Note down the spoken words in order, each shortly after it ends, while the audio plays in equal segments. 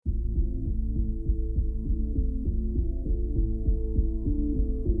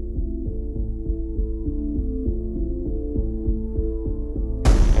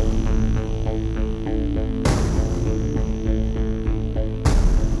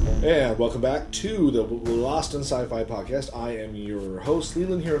And welcome back to the Lost in Sci-Fi podcast. I am your host,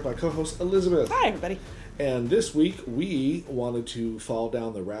 Leland, here with my co-host, Elizabeth. Hi, everybody. And this week, we wanted to fall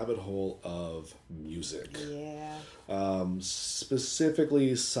down the rabbit hole of music. Yeah.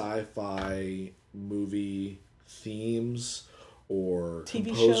 Specifically, sci-fi movie themes or TV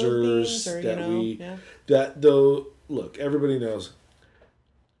composers show themes, or, that though. Look, everybody knows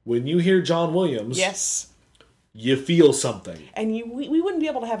when you hear John Williams. Yes. You feel something. And we wouldn't be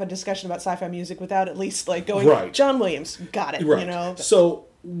able to have a discussion about sci-fi music without at least like going, right. John Williams, got it, right. you know? So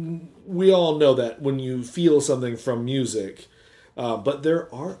we all know that when you feel something from music, but there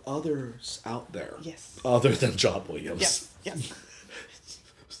are others out there. Yes. Other than John Williams. Yes, yes.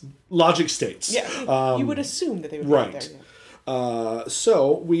 Logic states. Yeah, you would assume that they would be right. out there. Yeah.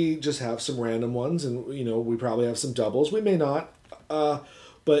 So we just have some random ones, and we probably have some doubles. We may not.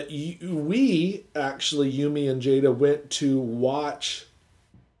 But we actually, Yumi and Jada, went to watch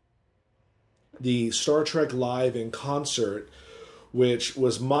the Star Trek Live in concert, which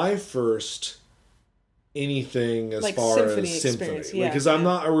was my first anything as like far symphony as symphony. experience. Yeah, Because I'm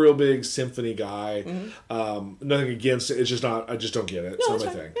not a real big symphony guy. Mm-hmm. Nothing against it. It's just not, I just don't get it. It's not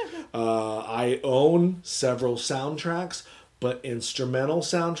my thing. Yeah. I own several soundtracks, but instrumental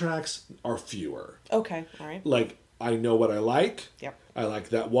soundtracks are fewer. Okay, all right. Like, I know what I like. Yep. I like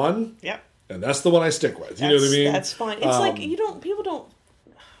that one. Yep. And that's the one I stick with. You know what I mean? That's fine. It's like people don't.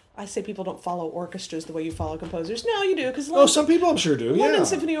 I say people don't follow orchestras the way you follow composers. No, you do, because some people I'm sure do. London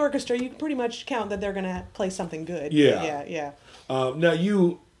Symphony Orchestra, you can pretty much count that they're going to play something good. Yeah, yeah. Now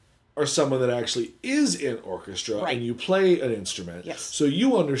you are someone that actually is in orchestra, right. And you play an instrument. Yes. So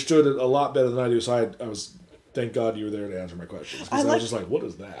you understood it a lot better than I do. So I was. Thank God you were there to answer my questions. Because I was just like, what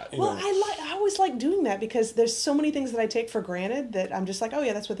is that? I always like doing that because there's so many things that I take for granted that I'm just like, oh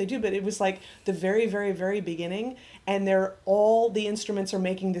yeah, that's what they do. But it was like the very, very, very beginning, and all the instruments are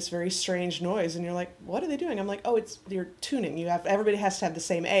making this very strange noise, and you're like, what are they doing? I'm like, oh, you're tuning. Everybody has to have the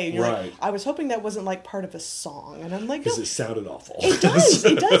same A. And you're right. Like, I was hoping that wasn't like part of a song, and I'm like, because it sounded awful. It does.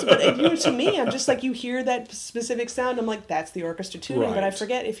 But to me, I'm just like, you hear that specific sound, I'm like, that's the orchestra tuning. Right. But I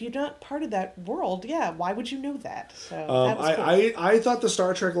forget, if you're not part of that world, yeah, why would you know that? So that was cool. I thought the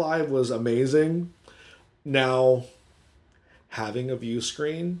Star Trek Live was amazing. Now, having a view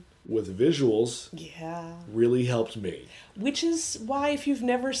screen with visuals really helped me. Which is why, if you've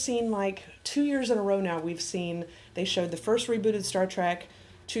never seen, like, 2 years in a row now, they showed the first rebooted Star Trek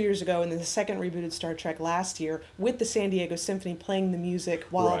 2 years ago, and then the second rebooted Star Trek last year, with the San Diego Symphony playing the music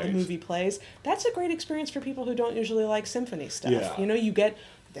while the movie plays. That's a great experience for people who don't usually like symphony stuff. Yeah.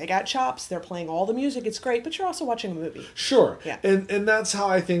 They got chops, they're playing all the music, it's great, but you're also watching a movie. Sure. Yeah. And that's how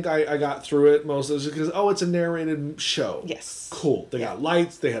I think I got through it most of it, because, it's a narrated show. Yes. Cool. They got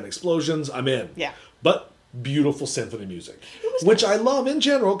lights, they had explosions, I'm in. Yeah. But beautiful symphony music. Which I love in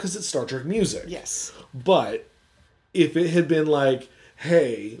general, because it's Star Trek music. Yes. But if it had been like,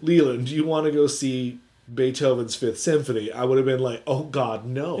 hey, Leland, do you want to go see Beethoven's Fifth Symphony? I would have been like, oh God,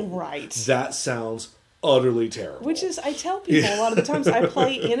 no. Right. That sounds utterly terrible. Which is, I tell people a lot of the times, I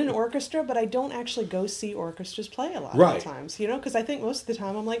play in an orchestra, but I don't actually go see orchestras play a lot of the times, because I think most of the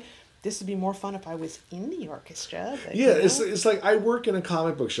time I'm like, this would be more fun if I was in the orchestra. But, it's like I work in a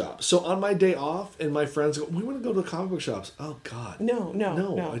comic book shop. So on my day off, and my friends go, we want to go to the comic book shops. Oh God. No,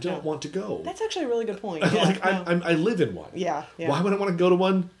 I don't want to go. That's actually a really good point. Yeah, I live in one. Yeah. Why would I want to go to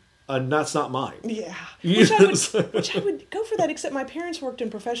one? That's not mine. Yeah. Which I would go for that, except my parents worked in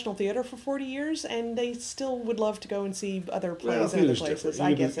professional theater for 40 years, and they still would love to go and see other plays in other places.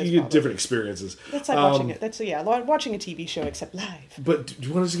 I guess you get different experiences. That's like watching it. Watching a TV show, except live. But do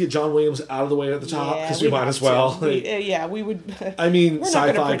you want us to get John Williams out of the way at the top? Because we might as well. We would. I mean,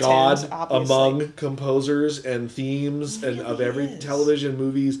 sci-fi god among composers and themes and of every television,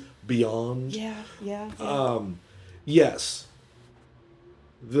 movies, beyond. Yeah. Yes.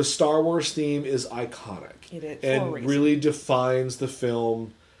 The Star Wars theme is iconic. It is, and really defines the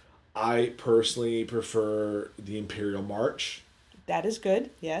film. I personally prefer the Imperial March. That is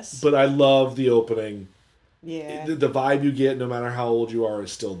good, yes. But I love the opening. Yeah. The vibe you get, no matter how old you are,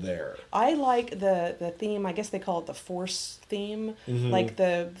 is still there. I like the theme, I guess they call it the Force theme. Mm-hmm. Like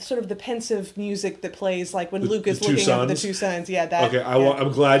the sort of the pensive music that plays like when Luke is looking at the two suns. Yeah, that. Okay,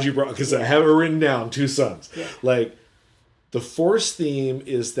 I'm glad you brought, because I have it written down, two suns. Yeah. Like, the Force theme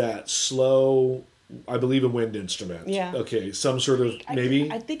is that slow, I believe, a wind instrument. Yeah. Okay, some sort of, maybe.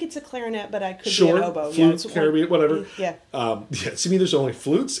 I think it's a clarinet, but I could be an oboe. Flute, clarinet, whatever. Yeah. To me, there's only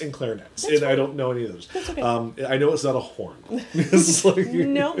flutes and clarinets, I don't know any of those. That's okay. I know it's not a horn. It's like,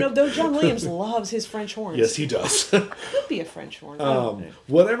 no, though John Williams loves his French horns. Yes, he does. Could be a French horn.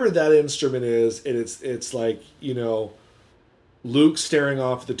 Whatever that instrument is, it's like, Luke staring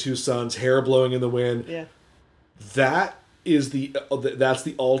off at the two suns, hair blowing in the wind. Yeah. That's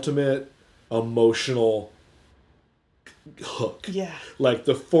the ultimate emotional hook. Yeah. Like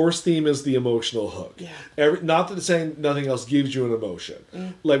the Force theme is the emotional hook. Yeah. Not that saying nothing else gives you an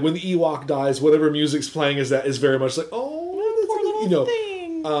emotion. Like when the Ewok dies, whatever music's playing is very much like, oh, poor little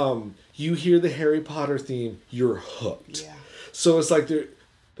thing. You hear the Harry Potter theme, you're hooked. Yeah. So it's like the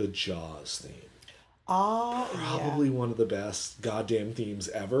Jaws theme. Probably One of the best goddamn themes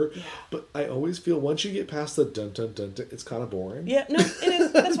ever. Yeah. But I always feel once you get past the dun dun dun, dun it's kind of boring. Yeah, no, it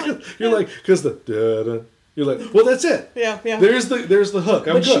is. That's fine. You're like, because the dun dun, you're like, well, that's it. Yeah. There's the hook.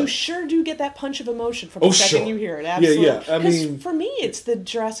 I'm but good. you sure do get that punch of emotion from the second you hear it. Absolutely. Yeah. I mean, for me, it's the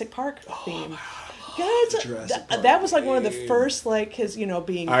Jurassic Park theme. Jurassic Park that was like one of the first, like, because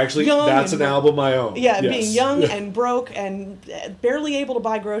being young. That's an album I own. Yeah, yes. Being young and broke and barely able to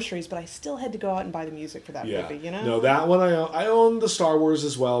buy groceries, but I still had to go out and buy the music for that movie. No, that one I own. I own the Star Wars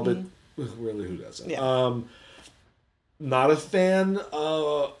as well, but really, who doesn't? Yeah. Not a fan.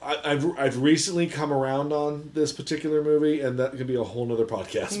 I've recently come around on this particular movie, and that could be a whole nother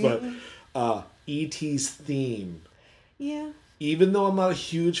podcast. But E.T.'s theme. Yeah. Even though I'm not a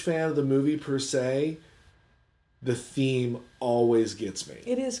huge fan of the movie per se, the theme always gets me.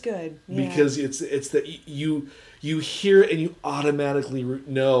 It is good. Yeah. Because it's that you hear it and you automatically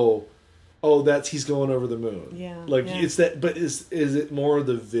know, oh, he's going over the moon. Yeah. It's that. But is it more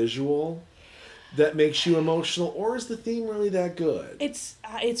the visual that makes you emotional, or is the theme really that good? It's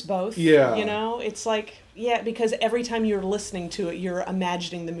both. Yeah. It's like, because every time you're listening to it, you're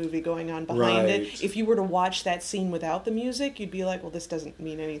imagining the movie going on behind it. If you were to watch that scene without the music, you'd be like, well, this doesn't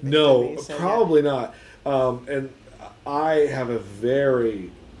mean anything to me. So, probably not. And I have a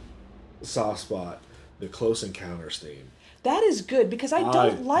very soft spot, the Close Encounters theme. That is good, because I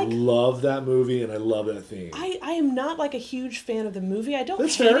love that movie, and I love that theme. I am not like a huge fan of the movie. I don't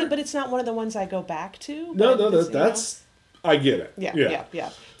hate it, but it's not one of the ones I go back to. That's I get it. Yeah.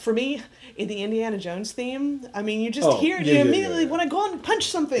 For me, in the Indiana Jones theme, I mean, you just hear it, you immediately want to go on and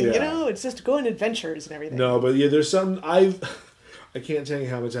punch something, it's just go on adventures and everything. No, but there's some, I can't tell you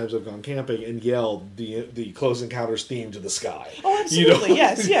how many times I've gone camping and yelled the Close Encounters theme to the sky. Oh, absolutely,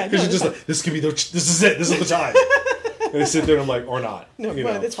 yes, yeah. Because you're just like, this is it, this is the time. And I sit there and I'm like, or not. No,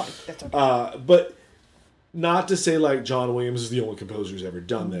 but it's fine, that's okay. But not to say like John Williams is the only composer who's ever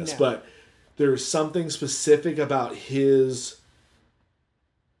done this, but there's something specific about his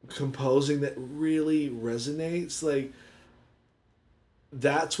composing that really resonates. Like,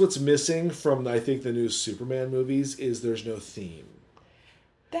 that's what's missing from, I think, the new Superman movies is there's no theme.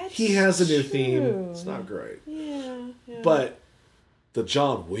 He has a new theme. It's not great. Yeah. But the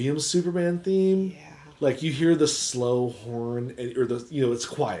John Williams Superman theme, like you hear the slow horn or the it's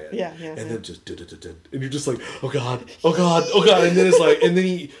quiet. And then just and you're just like, oh god, and then it's like, and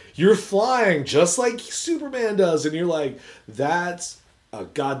then you're flying just like Superman does, and you're like, that's a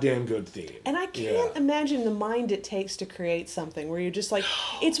goddamn good theme. And I can't imagine the mind it takes to create something where you're just like,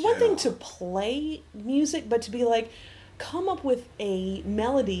 it's one thing to play music, but to be like, come up with a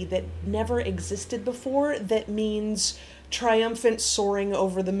melody that never existed before that means triumphant soaring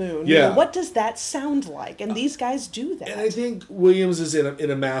over the moon. What does that sound like? And these guys do that. And I think Williams is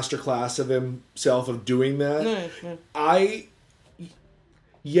in a master class of himself of doing that.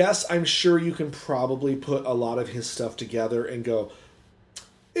 Yes, I'm sure you can probably put a lot of his stuff together and go,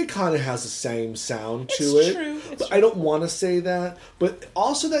 it kind of has the same sound to it. It's true. I don't want to say that, but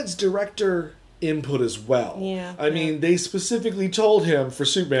also that's director input as well. I mean, they specifically told him for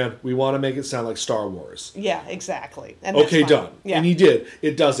Superman, we want to make it sound like Star Wars. Yeah, exactly. And okay, done. Yeah. And he did.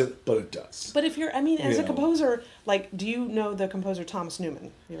 It doesn't, but it does. But if you're, as a composer, like, do you know the composer Thomas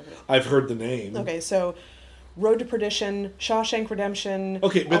Newman? I've heard the name. Okay, so Road to Perdition, Shawshank Redemption.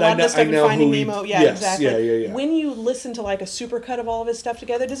 Okay, but a lot of the stuff in Finding who Nemo. Yes, exactly. Yeah. When you listen to like a supercut of all of his stuff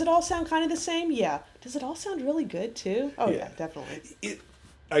together, does it all sound kind of the same? Yeah. Does it all sound really good too? Oh yeah, definitely.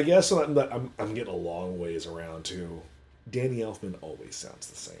 I guess I'm getting a long ways around to. Danny Elfman always sounds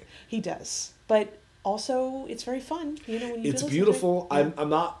the same. He does, but also it's very fun. When you it's beautiful. I'm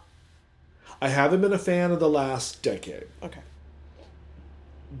not. I haven't been a fan of the last decade. Okay.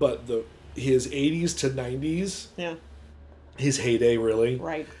 But his 80s to 90s. Yeah. His heyday, really.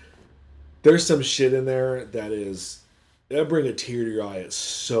 Right. There's some shit in there that'll bring a tear to your eye. It's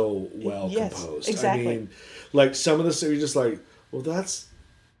so well composed. Exactly. I mean, like some of the stuff, you're just like, well,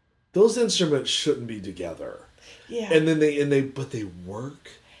 those instruments shouldn't be together. Yeah. And then they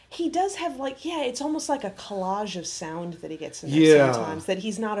work. He does have it's almost like a collage of sound that he gets in there sometimes, that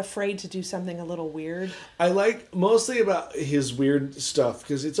he's not afraid to do something a little weird. I like mostly about his weird stuff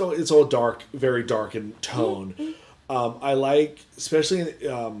because it's all dark, very dark in tone. I like, especially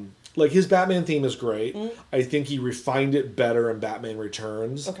like his Batman theme is great. I think he refined it better in Batman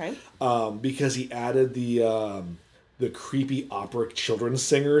Returns. Okay. Because he added the creepy opera children's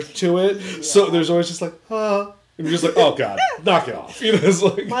singer to it. Yeah. So there's always just like, and you're just like, oh god, knock it off. You know, it's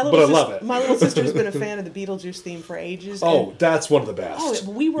like, but I love it. My little sister's been a fan of the Beetlejuice theme for ages. Oh, that's one of the best.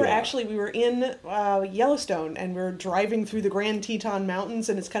 Oh, we were in Yellowstone, and we're driving through the Grand Teton Mountains,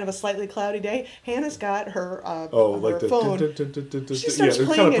 and it's kind of a slightly cloudy day. Hannah's got her phone. She starts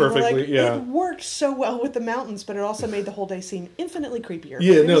playing it. Like, it worked so well with the mountains, but it also made the whole day seem infinitely creepier.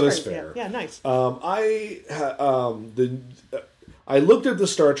 Yeah, no, that's fair. Yeah, nice. I looked at the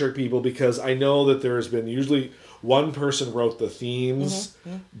Star Trek people because I know that there has been usually one person wrote the themes,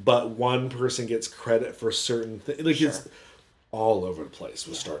 but one person gets credit for certain things. Like it's all over the place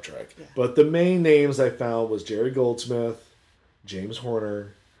with Star Trek. Yeah. But the main names I found was Jerry Goldsmith, James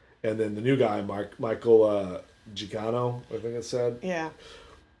Horner, and then the new guy, Michael Giacchino, I think it said. Yeah.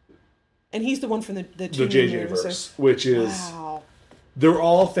 And he's the one from the JJ verse, which is they're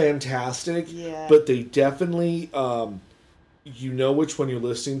all fantastic. Yeah. But they definitely you know which one you're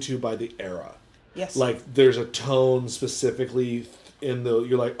listening to by the era. Yes. Like, there's a tone specifically in the...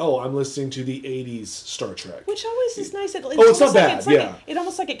 You're like, oh, I'm listening to the 80s Star Trek. Which always is nice. It's not bad, It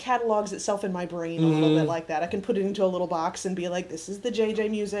almost like it catalogs itself in my brain a little bit like that. I can put it into a little box and be like, this is the JJ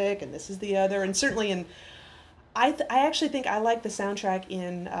music, and this is the other. And certainly in... I actually think I like the soundtrack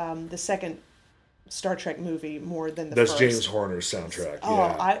in the second Star Trek movie more than the first. That's James Horner's soundtrack,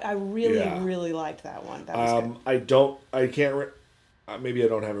 I really liked that one. That was good. Maybe I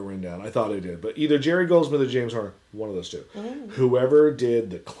don't have it written down. I thought I did. But either Jerry Goldsmith or James Horner, one of those two. Whoever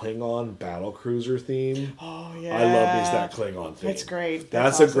did the Klingon battlecruiser theme. Oh, yeah. I love that Klingon theme. That's great.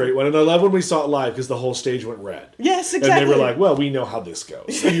 That's awesome. A great one. And I love when we saw it live because the whole stage went red. Yes, exactly. And they were like, well, we know how this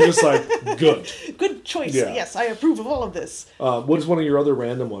goes. And you're just like, good. Good choice. Yeah. Yes, I approve of all of this. What is one of your other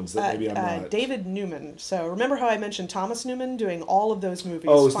random ones that maybe I'm not... David Newman. So remember how I mentioned Thomas Newman doing all of those movies?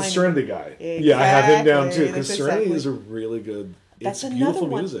 Oh, it's the Serenity guy. Exactly. Yeah, I have him down too. Because Serenity is a really good... That's another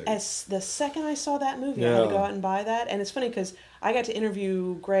one. Music. As the second I saw that movie, I had to go out and buy that. And it's funny because I got to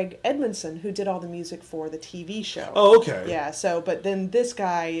interview Greg Edmondson, who did all the music for the TV show. Oh, okay. Yeah. So, but then this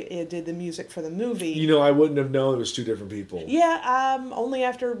guy did the music for the movie. You know, I wouldn't have known it was two different people. Yeah. Only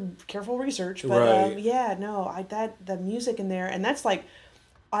after careful research. But the music in there, and that's like.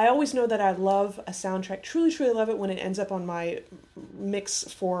 I always know that I love a soundtrack, truly, truly love it when it ends up on my mix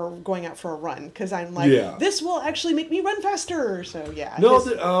for going out for a run. Because I'm like, this will actually make me run faster. So, yeah.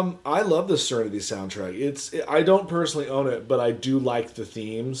 No, I love the Serenity soundtrack. I don't personally own it, but I do like the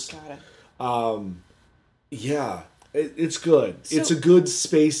themes. Got it. It's good. So, it's a good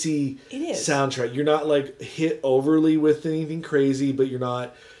spacey soundtrack. You're not like hit overly with anything crazy, but you're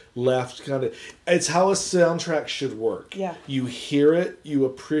not... left kind of... It's how a soundtrack should work. Yeah. You hear it, you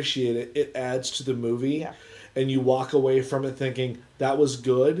appreciate it, it adds to the movie, and you walk away from it thinking, that was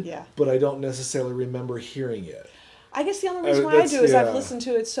good, but I don't necessarily remember hearing it. I guess the only reason why I do is I've listened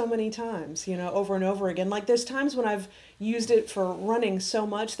to it so many times, over and over again. Like, there's times when I've used it for running so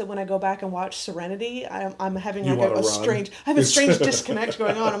much that when I go back and watch Serenity, I'm having like a strange disconnect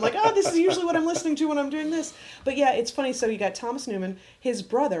going on. I'm like, oh, this is usually what I'm listening to when I'm doing this. But yeah, it's funny. So you got Thomas Newman. His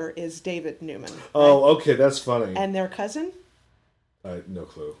brother is David Newman. Right? Oh, okay, that's funny. And their cousin? No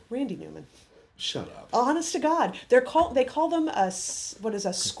clue. Randy Newman. Shut up. Honest to God, they call them a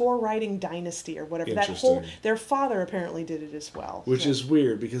score writing dynasty or whatever. Their father apparently did it as well. Which is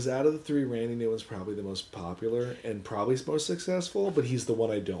weird because out of the three, Randy Newman's probably the most popular and probably most successful, but he's the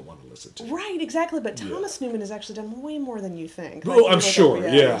one I don't want to listen to. Right, exactly. But Thomas Newman has actually done way more than you think. Oh, I'm sure.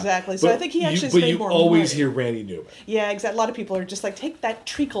 Yeah, exactly. So I think he actually. But you always hear Randy Newman. Yeah, exactly. A lot of people are just like, take that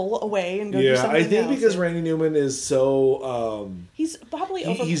treacle away and go do something else. I think because Randy Newman is so. He's probably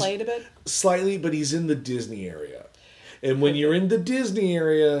overplayed a bit. Slightly, but he's in the Disney area. And when you're in the Disney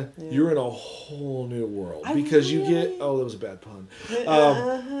area, you're in a whole new world. Because you get... Oh, that was a bad pun.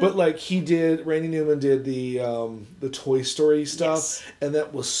 But like Randy Newman did the Toy Story stuff. And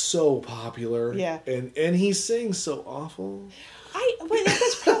that was so popular. Yeah. And he sings so awful.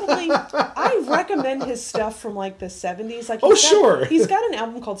 That's probably... I recommend his stuff from like the 70s. Like, he's got an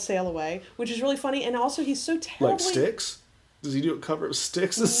album called Sail Away, which is really funny. And also he's so terribly... Like Styx? Does he do a cover of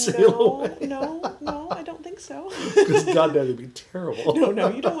Styx and Sail Away? No, I don't think so. Because goddamn, it'd be terrible. No,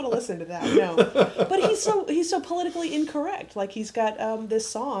 you don't want to listen to that. No, but he's so politically incorrect. Like he's got this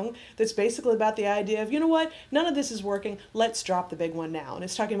song that's basically about the idea of, you know what, none of this is working. Let's drop the big one now, and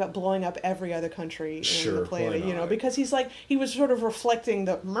it's talking about blowing up every other country in the planet. Because he was sort of reflecting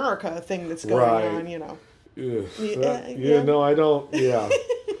the America thing that's going on. No, I don't. Yeah.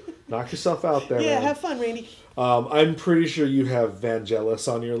 Knock yourself out there, Yeah, man. have fun, Randy. I'm pretty sure you have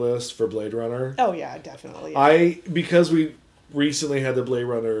Vangelis on your list for Blade Runner. Oh, yeah, definitely. Yeah. Because we recently had the Blade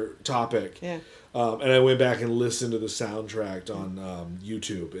Runner topic, Yeah. And I went back and listened to the soundtrack on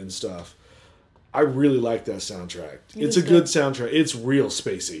YouTube and stuff. I really like that soundtrack. It's a good soundtrack. It's real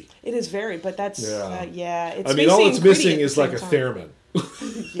spacey. It is very, but that's, it's I mean, all it's missing is like a theremin.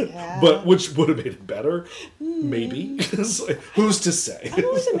 Yeah. But which would have made it better, maybe. Like, who's to say? I'm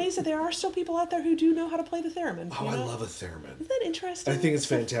always amazed that there are still people out there who do know how to play the theremin. Oh, I love a theremin. Isn't that interesting? I think it's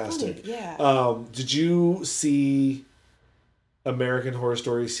so fantastic. funny. Yeah. Did you see American Horror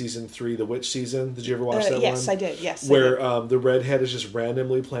Story season 3, the witch season? Did you ever watch that one? Yes, I did. Yes, where the redhead is just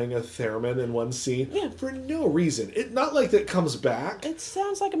randomly playing a theremin in one scene for no reason. It not like that comes back. It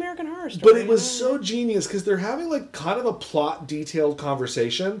sounds like American Horror Story. But it was so genius because they're having like kind of a plot detailed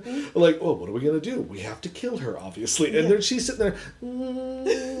conversation. Mm-hmm. Like, oh, what are we gonna do? We have to kill her, obviously. And then she's sitting there, and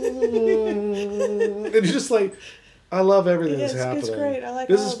you're just like, I love everything that's happening. It's great. I like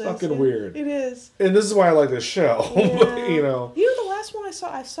this. All Is this. fucking weird. It is. And this is why I like this show. Yeah. You know. The last one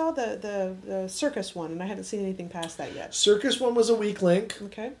I saw the circus one, and I haven't seen anything past that yet. Circus one was a weak link.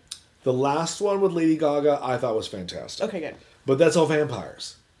 Okay. The last one with Lady Gaga, I thought was fantastic. Okay, good. But that's all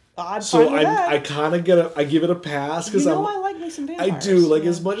vampires. I'm so fine with that. I kind of I give it a pass because I like me some vampires. I do like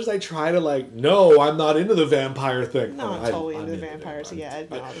as much as I try to like. No, I'm not into the vampire thing. No, I'm totally into the vampires. Yeah,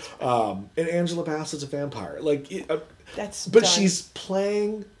 no, that's fine. And Angela Bassett's a vampire. Like that's. But done. she's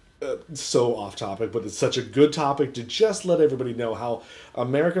playing. So off topic, but it's such a good topic to just let everybody know how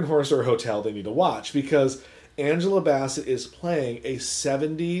American Horror Story Hotel they need to watch because Angela Bassett is playing a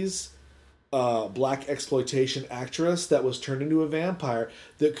 70s black exploitation actress that was turned into a vampire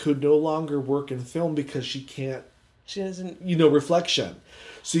that could no longer work in film because she doesn't reflection,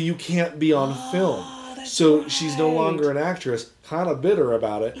 so you can't be on film. So right. She's no longer an actress, kind of bitter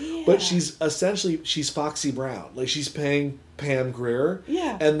about it, but she's Foxy Brown. Like she's paying Pam Grier,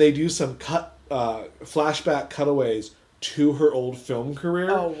 and they do some flashback cutaways to her old film career.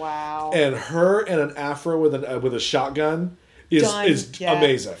 Oh wow! And her and an afro with a shotgun is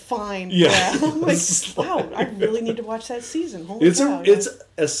amazing. Fine. Yeah. I'm like, wow, I really need to watch that season. It's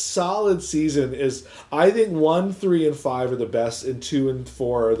a solid season. I think 1, 3, and 5 are the best, and 2 and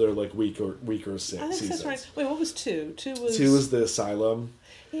 4 are their like weaker seasons. I think that's right. Wait, what was 2? 2 was the Asylum.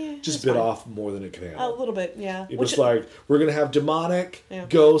 Yeah, just bit off more than it can handle. A little bit, yeah. It was like, we're going to have demonic,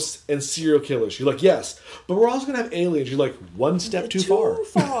 ghosts, and serial killers. You're like, yes. But we're also going to have aliens. You're like, one step too far. Too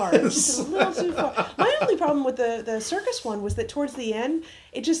far. Just a little too far. My only problem with the circus one was that towards the end,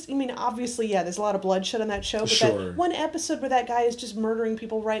 it just, obviously, there's a lot of bloodshed on that show. But that one episode where that guy is just murdering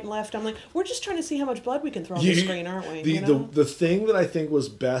people right and left, I'm like, we're just trying to see how much blood we can throw on the screen, aren't we? The thing that I think was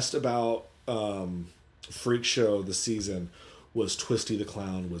best about Freak Show this season was Twisty the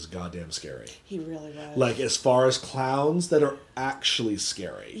Clown was goddamn scary. He really was. Like, as far as clowns that are actually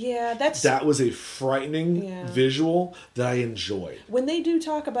scary. Yeah, that was a frightening visual that I enjoyed. When they do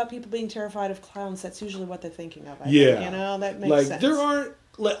talk about people being terrified of clowns, that's usually what they're thinking of. I think, that makes sense. There aren't...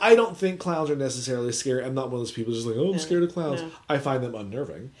 Like, I don't think clowns are necessarily scary. I'm not one of those people just like, I'm scared of clowns. No. I find them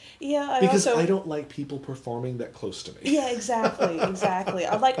unnerving. Yeah, because I don't like people performing that close to me. Yeah, exactly.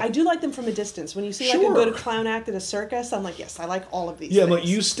 I do like them from a distance. When you see like a good clown act at a circus, I'm like, yes, I like all of these. Yeah, things. Like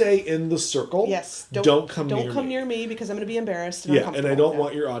you stay in the circle. Yes, don't come near me because I'm going to be embarrassed. And I don't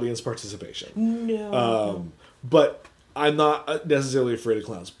want your audience participation. No. But I'm not necessarily afraid of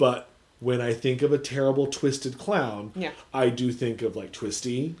clowns. But when I think of a terrible, twisted clown, I do think of, like,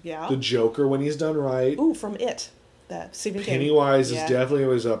 Twisty, the Joker when he's done right. Ooh, from It. That Stephen King. Pennywise is definitely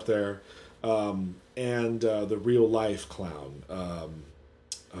always up there. And the real-life clown.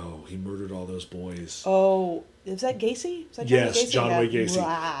 He murdered all those boys. Oh, is that Gacy? Yes, John Wayne Gacy.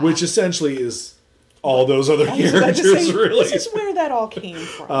 Wow. Which essentially is all those other characters, really. This is where that all came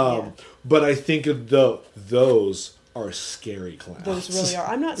from. But I think of those are scary clowns. Those really are.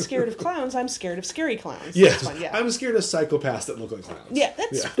 I'm not scared of clowns. I'm scared of scary clowns. Yes, I'm scared of psychopaths that look like clowns. Yeah,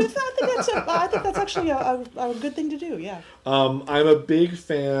 I think that's actually a good thing to do. Yeah. I'm a big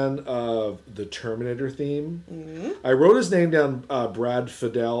fan of the Terminator theme. Mm-hmm. I wrote his name down, Brad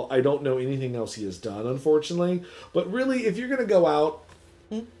Fidel. I don't know anything else he has done, unfortunately. But really, if you're going to go out,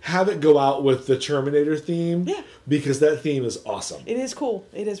 have it go out with the Terminator theme. Yeah. Because that theme is awesome. It is cool.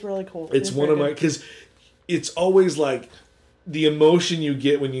 It is really cool. It's one of my... Because it's always like the emotion you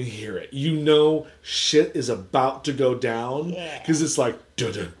get when you hear it. You know shit is about to go down. Yeah. Because it's like...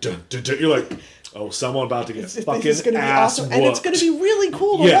 Dun, dun, dun, dun, dun. You're like... Oh, someone about to get It's fucking gonna be ass awesome, whooped. and it's going to be really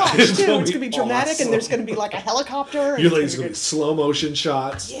cool to Yeah, watch it's too. gonna It's be going to be dramatic, awesome. and there's going to be like a helicopter. And You're like, it's it's gonna going to be slow motion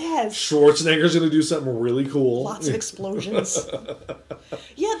shots. Yes. Schwarzenegger's going to do something really cool. Lots of explosions.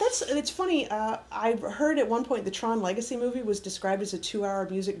 Yeah, it's funny. I heard at one point the Tron Legacy movie was described as a 2-hour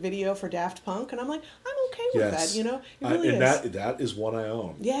music video for Daft Punk, and I'm like, I'm okay with that. You know, it really and is. that is one I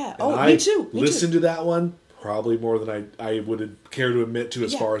own. Yeah. And Me too. Listen to that one probably more than I would care to admit to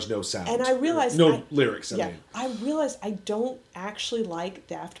as far as no sound. And I realized no lyrics. I realized I don't actually like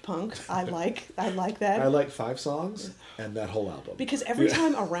Daft Punk. I like that. I like 5 songs and that whole album. Because every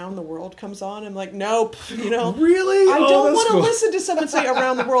time Around the World comes on, I'm like, nope, you know. Really? I don't want to cool. listen to someone say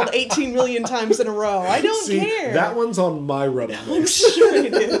Around the World 18 million times in a row. I don't care. That one's on my running I'm list. sure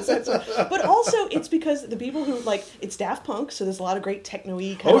it is. But also, it's because the people who, like, it's Daft Punk, so there's a lot of great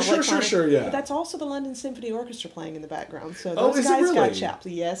techno-y kind of electronic. Sure, yeah. But that's also the London Symphony Orchestra playing in the background. So Oh, those is it guys got really? chops.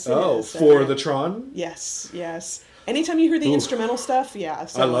 Yes, it is. For the Tron? Yes. Anytime you hear the instrumental stuff, yeah.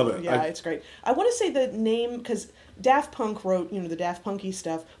 So, I love it. Yeah, it's great. I want to say the name, because Daft Punk wrote, the Daft Punky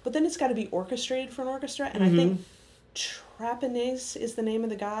stuff, but then it's got to be orchestrated for an orchestra, and I think Trapanese is the name of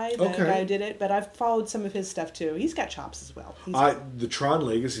the guy who did it, but I've followed some of his stuff too. He's got chops as well. The Tron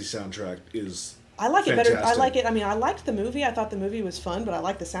Legacy soundtrack is I like fantastic. it better. I like it. I mean, I liked the movie. I thought the movie was fun, but I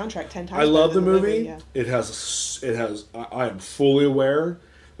like the soundtrack 10 times. I love the better than movie. Yeah. It has. I am fully aware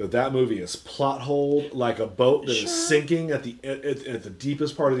that movie is plot holed like a boat that is sinking at the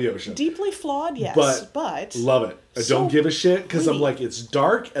deepest part of the ocean. Deeply flawed, yes, but love it. I so don't give a shit because I'm pretty. like, it's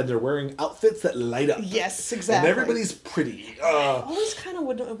dark and they're wearing outfits that light up. Yes, exactly. And everybody's pretty. I always kind of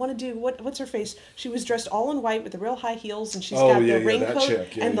would want to do what's her face? She was dressed all in white with the real high heels, and she's got the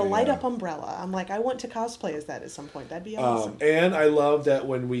raincoat and the light up umbrella. I'm like, I want to cosplay as that at some point. That'd be awesome. And I love that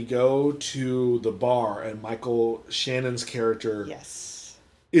when we go to the bar and Michael Shannon's character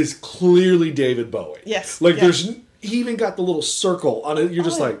is clearly David Bowie. Yes. Like he even got the little circle on it. You're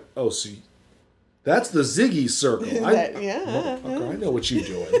just like, oh, see, that's the Ziggy circle. Motherfucker, I know what you're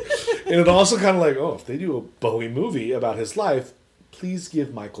doing. And it also kind of like, oh, if they do a Bowie movie about his life, please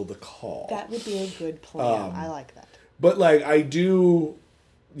give Michael the call. That would be a good plan. I like that. But like, I do.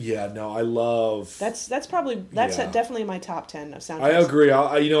 Yeah, no, I love. That's definitely my top 10 of soundtracks. I agree.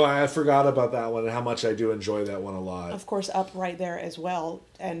 I forgot about that one and how much I do enjoy that one a lot. Of course, up right there as well.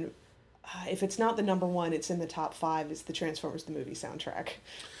 And if it's not the number 1, it's in the top 5. It's the Transformers the movie soundtrack.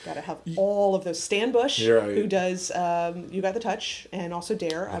 Got to have all of those. Stan Bush, who does You Got the Touch, and also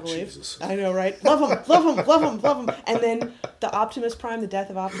Dare, I believe. Jesus. I know, right? Love him. And then the Optimus Prime, the death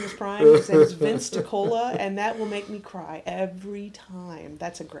of Optimus Prime, his name is Vince DiCola, and that will make me cry every time.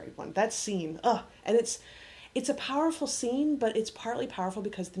 That's a great one. That scene, and it's a powerful scene, but it's partly powerful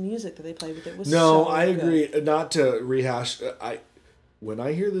because the music that they played with it was so I good. agree. Not to rehash, when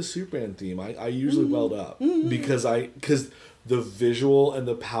I hear the Superman theme, I usually weld up because the visual and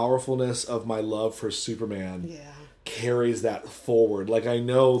the powerfulness of my love for Superman carries that forward. Like, I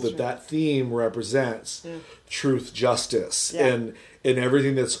know that theme represents truth, justice, and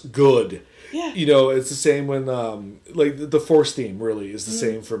everything that's good. Yeah. It's the same when like the Force theme really is the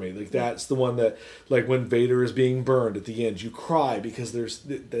same for me. Like, that's the one that, like, when Vader is being burned at the end, you cry because there's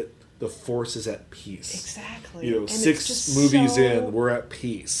the Force is at peace. Exactly. And 6 movies in, we're at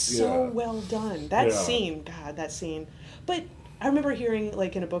peace. So well done. That scene. But I remember hearing,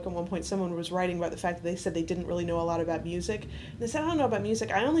 like, in a book at one point, someone was writing about the fact that they said they didn't really know a lot about music. And they said, I don't know about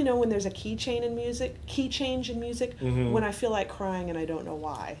music. I only know when there's a key change in music, when I feel like crying and I don't know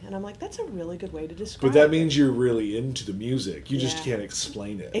why. And I'm like, that's a really good way to describe it. But that means you're really into the music. You just can't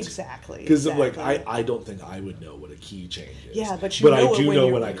explain it. Exactly. Because like, I don't think I would know what a key change is. Yeah, but I do know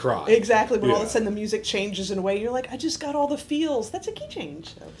when I cry. Exactly. When all of a sudden the music changes in a way, you're like, I just got all the feels. That's a key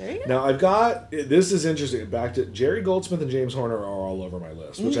change. So there you go. Now I've got, this is interesting. Back to Jerry Goldsmith and James Horner are all over my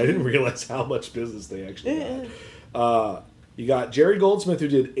list, which I didn't realize how much business they actually got. You got Jerry Goldsmith, who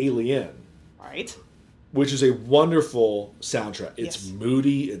did Alien. Right. Which is a wonderful soundtrack. It's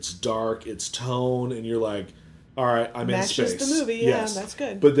moody, it's dark, it's tone, and you're like, all right, I'm in space. Matches the movie, that's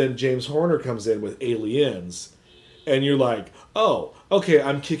good. But then James Horner comes in with Aliens, and you're like, oh, okay,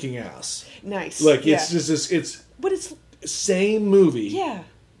 I'm kicking ass. Nice. Like, it's just this, but it's same movie. Yeah.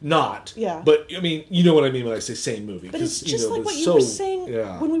 Not. Yeah. But, I mean, you know what I mean when I say same movie. But it's just like what you were saying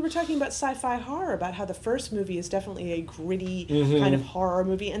when we were talking about sci-fi horror, about how the first movie is definitely a gritty kind of horror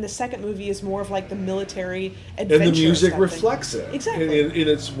movie, and the second movie is more of like the military adventure. And the music reflects it. Exactly. And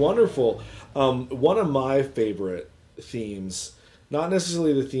it's wonderful. One of my favorite themes, not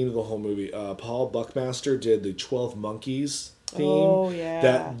necessarily the theme of the whole movie, Paul Buckmaster did the 12 Monkeys theme. Oh,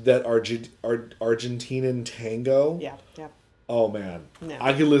 yeah. That Argentinian tango. Yeah, yeah. Oh, man. No.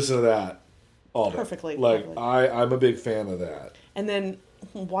 I could listen to that all day. Perfectly. Like perfectly. I'm a big fan of that. And then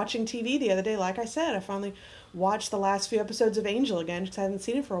watching TV the other day, like I said, I finally watched the last few episodes of Angel again because I hadn't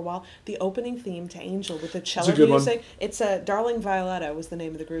seen it for a while. The opening theme to Angel with the cello music. One. It's Darling Violetta was the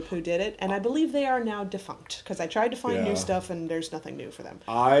name of the group who did it, and I believe they are now defunct because I tried to find new stuff and there's nothing new for them.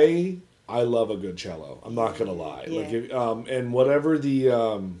 I love a good cello. I'm not gonna lie. Yeah. Like and whatever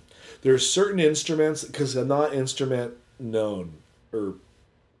the there's certain instruments because I'm not instrument known or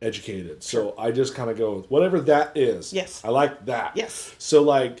educated, so I just kind of go with whatever that is. Yes, I like that. Yes. So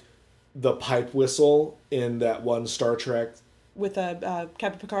like the pipe whistle in that one Star Trek with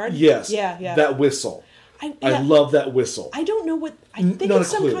Captain Picard. Yes. Yeah. That whistle. I love that whistle. I don't know what I think it's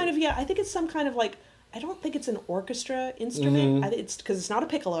some kind of I think it's some kind of like I don't think it's an orchestra instrument. Mm-hmm. It's because it's not a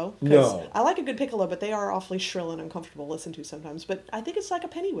piccolo. No. I like a good piccolo, but they are awfully shrill and uncomfortable to listen to sometimes. But I think it's like a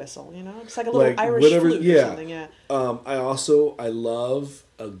penny whistle, you know? It's like a little Irish flute or something, yeah. I love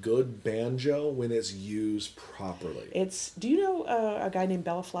a good banjo when it's used properly. Do you know a guy named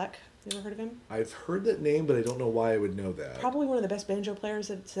Bela Fleck? You ever heard of him? I've heard that name, but I don't know why I would know that. Probably one of the best banjo players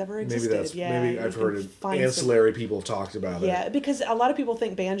that's ever existed. Maybe I've heard it. Ancillary people have talked about it. Yeah, because a lot of people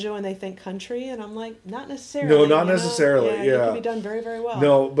think banjo and they think country, and I'm like, not necessarily. No, not necessarily. Yeah, it can be done very, very well.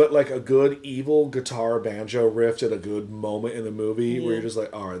 No, but like a good evil guitar banjo riff at a good moment in the movie where you're just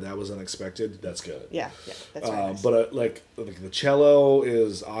like, all right, that was unexpected. That's good. Yeah, that's right. Nice. But like the cello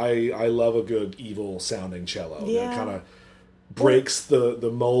is, I love a good evil sounding cello. Yeah. That kind of breaks the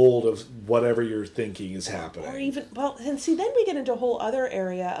mold of whatever you're thinking is happening. Or even, and see, then we get into a whole other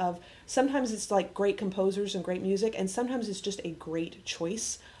area of sometimes it's like great composers and great music, and sometimes it's just a great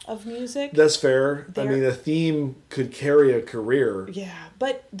choice of music. That's fair. I mean, a theme could carry a career. Yeah,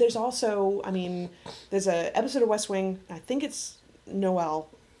 but there's also, there's an episode of West Wing, I think it's Noel,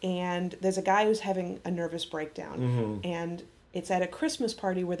 and there's a guy who's having a nervous breakdown, and it's at a Christmas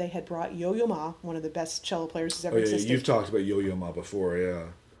party where they had brought Yo-Yo Ma, one of the best cello players who's ever existed. You've talked about Yo-Yo Ma before, yeah.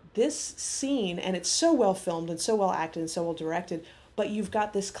 This scene, and it's so well filmed and so well acted and so well directed, but you've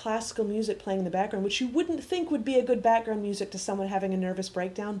got this classical music playing in the background, which you wouldn't think would be a good background music to someone having a nervous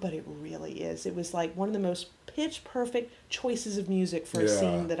breakdown, but it really is. It was like one of the most pitch-perfect choices of music for a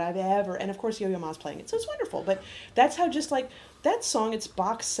scene that I've ever... And of course Yo-Yo Ma's playing it, so it's wonderful. But that's how just like... That song, it's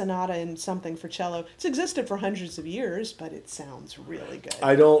Bach's Sonata in something for cello. It's existed for hundreds of years, but it sounds really good.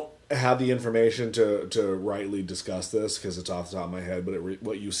 I don't have the information to rightly discuss this because it's off the top of my head, but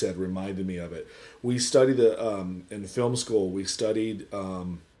what you said reminded me of it. We studied in film school. We studied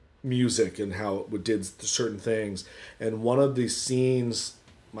music and how it did certain things, and one of the scenes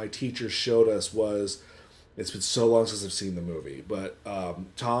my teacher showed us was, it's been so long since I've seen the movie, but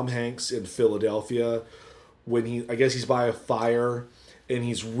Tom Hanks in Philadelphia, when he's by a fire and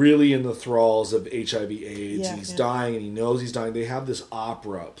he's really in the thralls of HIV/AIDS. Yeah, he's dying and he knows he's dying. They have this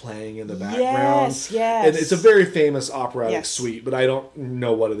opera playing in the background. Yes. And it's a very famous operatic suite, but I don't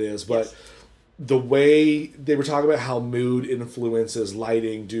know what it is. But the way they were talking about how mood influences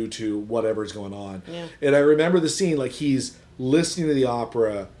lighting due to whatever's going on. Yeah. And I remember the scene, like he's listening to the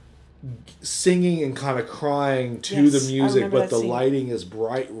opera, singing and kind of crying to the music, but the lighting is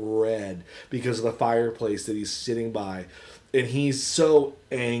bright red because of the fireplace that he's sitting by, and he's so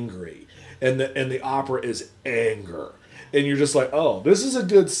angry, and the opera is anger, and you're just like, oh, this is a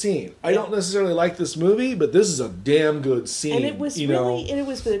good scene. I don't necessarily like this movie, but this is a damn good scene. And it was it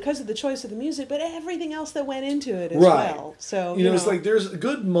was because of the choice of the music, but everything else that went into it as well. So it's like there's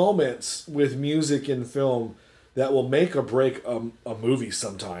good moments with music in film that will make or break a movie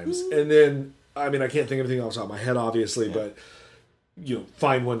sometimes. And then, I can't think of anything off the top of my head, obviously, but,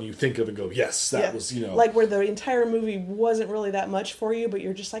 find one you think of and go, yes, that was, Like where the entire movie wasn't really that much for you, but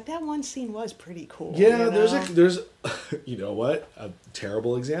you're just like, that one scene was pretty cool. Yeah, there's you know what? A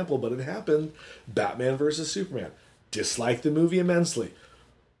terrible example, but it happened. Batman versus Superman. Dislike the movie immensely.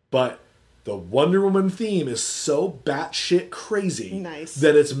 But the Wonder Woman theme is so batshit crazy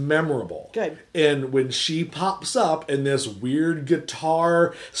that it's memorable. Good. And when she pops up and this weird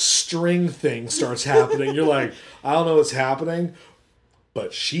guitar string thing starts happening, you're like, I don't know what's happening,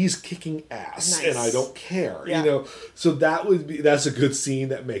 but she's kicking ass, and I don't care. Yeah. So that's a good scene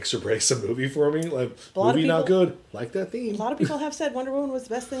that makes or breaks a movie for me. Like, movie not good, like that theme. A lot of people have said Wonder Woman was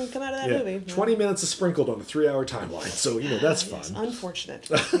the best thing to come out of that movie. 20 minutes is sprinkled on a 3-hour timeline, so that's fun. It's unfortunate.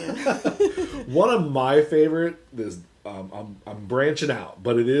 One of my favorite is I'm branching out,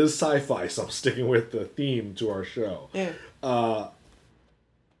 but it is sci-fi, so I'm sticking with the theme to our show. Yeah.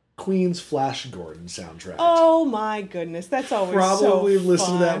 Queen's Flash Gordon soundtrack. Oh my goodness, that's always probably so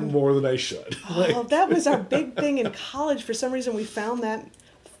listened fun. to that more than I should. That was our big thing in college. For some reason, we found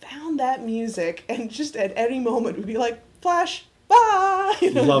that music, and just at any moment we'd be like, Flash, Bye.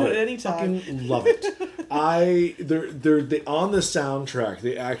 Love it. At any time. Fucking love it. They on the soundtrack.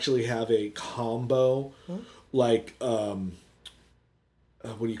 They actually have a combo, like what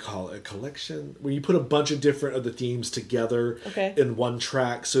do you call it? A collection where you put a bunch of different of the themes together in one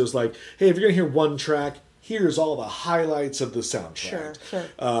track. So it's like, hey, if you're gonna hear one track, here's all the highlights of the soundtrack.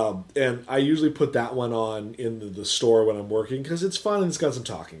 Sure. And I usually put that one on in the store when I'm working because it's fun and it's got some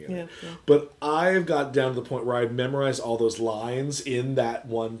talking in it. Yeah. But I've got down to the point where I've memorized all those lines in that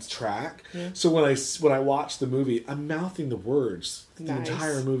one track. Yeah. So when I watch the movie, I'm mouthing the words the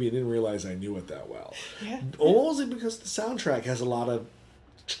entire movie. I didn't realize I knew it that well. Yeah. Only because the soundtrack has a lot of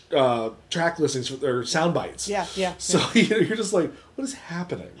track listings or sound bites. Yeah. So you're just like, what is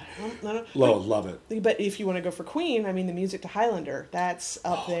happening? Love it. But if you want to go for Queen, I mean, the music to Highlander, that's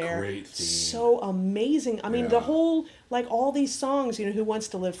up there. Great theme. So amazing. I mean, the whole, like, all these songs, Who Wants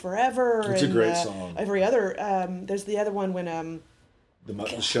to Live Forever. It's a great song. Every other, there's the other one when,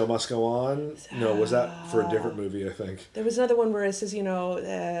 The Show Must Go On? No, was that for a different movie, I think. There was another one where it says,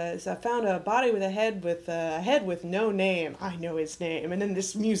 I found a body with a head with no name. I know his name. And then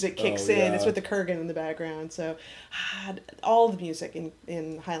this music kicks in. It's with the Kurgan in the background. So all the music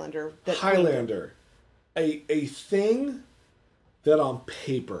in Highlander. Highlander. A thing that on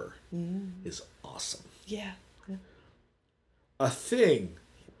paper is awesome. Yeah. A thing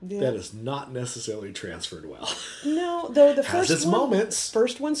that is not necessarily transferred well. No, though the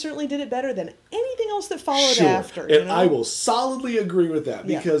first one certainly did it better than anything else that followed after. And I will solidly agree with that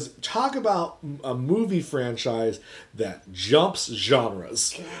because talk about a movie franchise that jumps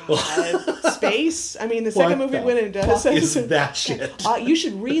genres. God. Space. I mean, the second movie went into is that shit. You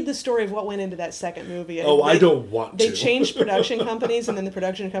should read the story of what went into that second movie. I don't want to. They changed production companies, and then the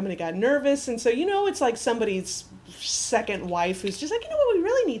production company got nervous, and so it's like somebody's second wife who's just like, what we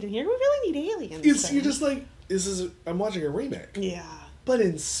really need in here? We really need aliens. You're just like, I'm watching a remake. Yeah. But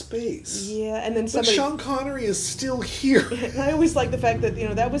in space. Yeah, and then But Sean Connery is still here. And I always like the fact that,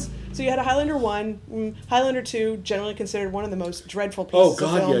 that was... So you had a Highlander 1, Highlander 2, generally considered one of the most dreadful pieces of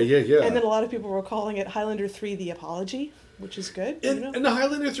film. Yeah. And then a lot of people were calling it Highlander 3, The Apology, which is good. And the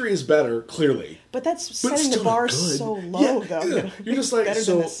Highlander 3 is better, clearly. But that's setting the bar so low, though. Yeah. You're just like,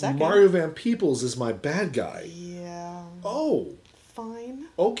 so Mario Van Peebles is my bad guy. Yeah. Oh. Fine.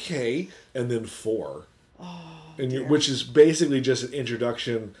 Okay. And then 4. Which is basically just an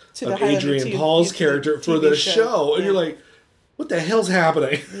introduction of Adrian Paul's character for the show. And you're like, what the hell's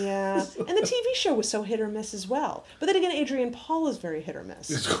happening? Yeah. And the TV show was so hit or miss as well. But then again, Adrian Paul is very hit or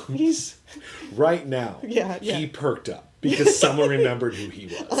miss. He's... Right now, he perked up because someone remembered who he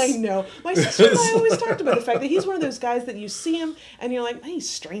was. I know. My sister and I always talked about the fact that he's one of those guys that you see him and you're like, he's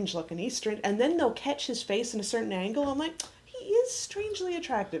strange looking. He's strange. And then they'll catch his face in a certain angle. I'm like... He is strangely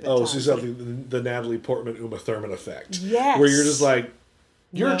attractive at times. So something the Natalie Portman Uma Thurman effect. Yes. Where you're just like,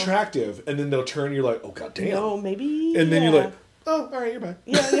 you're attractive, and then they'll turn, you're like, oh goddamn. No, maybe. And then you're like, oh, all right, you're back.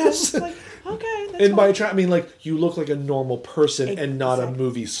 Yeah. It's like, okay, that's and by I mean, like, you look like a normal person and not a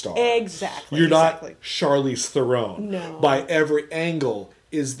movie star. Exactly. You're not Charlize Theron. No. By every angle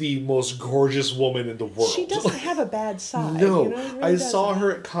is the most gorgeous woman in the world. She doesn't have a bad side. No. Really I saw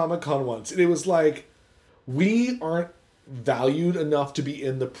her at Comic-Con once, and it was like, we aren't valued enough to be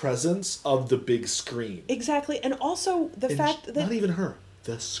in the presence of the big screen. Exactly. And also the fact that... Not even her.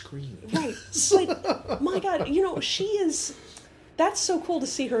 The screen. Right. But, my God, she is... That's so cool to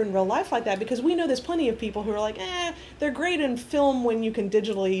see her in real life like that, because we know there's plenty of people who are like, they're great in film when you can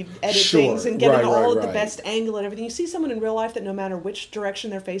digitally edit things and get all of the best angle and everything. You see someone in real life that no matter which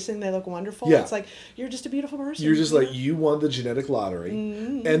direction they're facing, they look wonderful. Yeah. It's like, you're just a beautiful person. You're just like, you won the genetic lottery.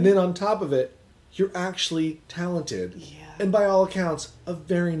 Mm-hmm. And then on top of it, you're actually talented. Yeah. And by all accounts, a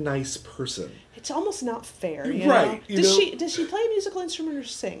very nice person. It's almost not fair, right? Does she play a musical instrument or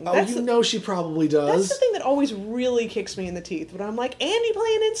sing? Oh, she probably does. That's the thing that always really kicks me in the teeth. But I'm like, Andy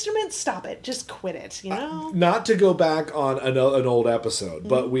play an instrument? Stop it! Just quit it. Not to go back on an old episode,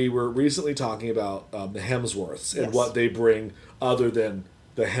 but we were recently talking about the Hemsworths and what they bring other than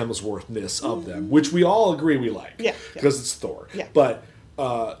the Hemsworthness of them, which we all agree we like, because it's Thor. Yeah. But they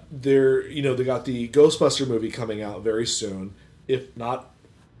got the Ghostbuster movie coming out very soon, if not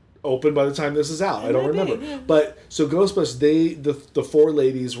open by the time this is out. I don't remember. But so Ghostbusters, the 4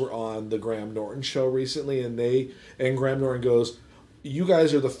 ladies were on the Graham Norton show recently, and Graham Norton goes, "You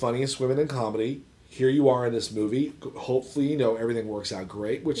guys are the funniest women in comedy. Here you are in this movie. Hopefully, everything works out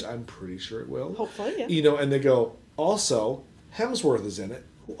great," which I'm pretty sure it will. Hopefully, yeah. And they go, also, Hemsworth is in it,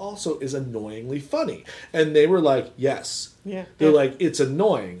 who also is annoyingly funny. And they were like, yes. Yeah. They're like, it's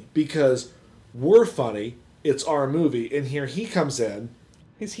annoying because we're funny, it's our movie, and here he comes in.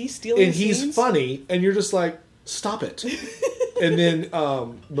 Is he stealing and he's funny, and you're just like, stop it. And then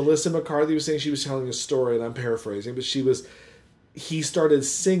Melissa McCarthy was saying she was telling a story, and I'm paraphrasing, but he started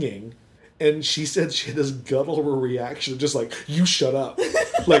singing, and she said she had this guttural reaction, just like, you shut up.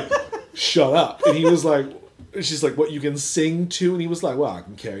 Like, shut up. And he was like, she's like, what, you can sing too? And he was like, well, I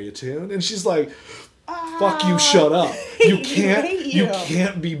can carry a tune. And she's like, fuck you, shut up. You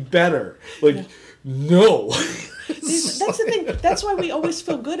can't be better. Like, no. That's the thing. That's why we always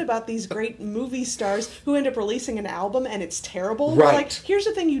feel good about these great movie stars who end up releasing an album and it's terrible. Right. Like, here's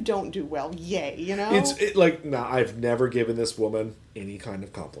the thing you don't do well. Yay, you know? I've never given this woman any kind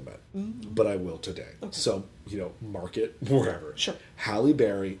of compliment, but I will today. Okay. So, mark it wherever. Sure. Halle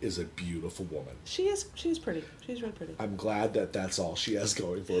Berry is a beautiful woman. She is. She's pretty. She's really pretty. I'm glad that that's all she has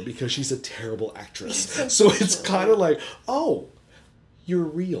going for her, because she's a terrible actress. So it's kind of like, oh, you're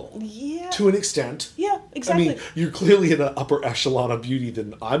real. Yeah. To an extent. Yeah, exactly. I mean, you're clearly in an upper echelon of beauty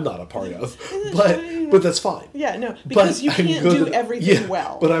that I'm not a part of. But that's fine. Yeah, no, because you can't do everything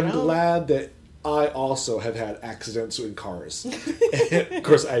well. But I'm glad that I also have had accidents in cars. And of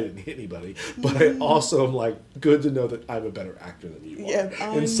course, I didn't hit anybody. But I also am like, good to know that I'm a better actor than you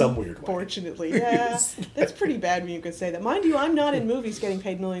are. In some weird way. Fortunately, yeah. That's pretty bad when you could say that. Mind you, I'm not in movies getting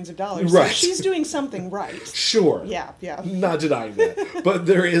paid millions of dollars. Right. So she's doing something right. Sure. Yeah. Not denying that. But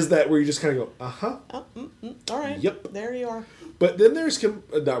there is that where you just kind of go, uh-huh. All right. Yep. There you are. But then there's... we're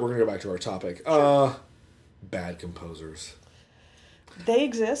going to go back to our topic. Bad composers. They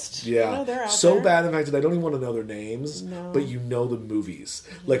exist. Yeah. They're out so there. bad, in fact, that I don't even want to know their names, but you know the movies.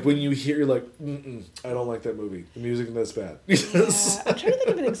 Like, when you hear, you're like, I don't like that movie. The music in that's bad. Yeah. I'm trying to think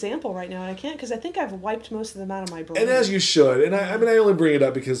of an example right now, and I can't, because I think I've wiped most of them out of my brain. And as you should. And I only bring it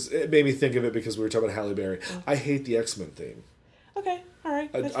up because it made me think of it because we were talking about Halle Berry. I hate the X-Men theme. Okay. All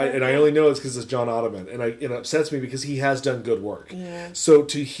right. I only know it's because it's John Ottman. And it upsets me because he has done good work. Yeah. So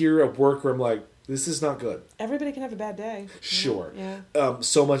to hear a work where I'm like, this is not good. Everybody can have a bad day. Sure. Yeah.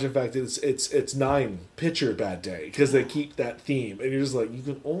 So much, in fact, it's 9 picture bad day because they keep that theme, and you're just like, you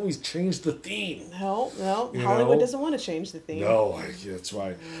can always change the theme. No. Hollywood doesn't want to change the theme. No, that's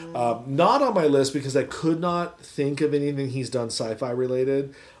right. Not on my list because I could not think of anything he's done sci-fi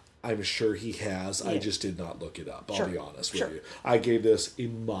related. I'm sure he has. Yeah. I just did not look it up. I'll be honest with you. I gave this a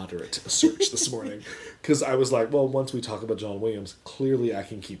moderate search this morning because I was like, well, once we talk about John Williams, clearly I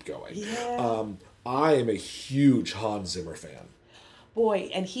can keep going. Yeah. I am a huge Hans Zimmer fan.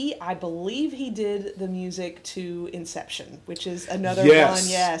 Boy, and I believe he did the music to Inception, which is another one.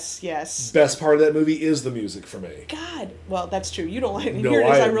 Yes. Best part of that movie is the music for me. God, well, that's true. You don't like it. No, Here it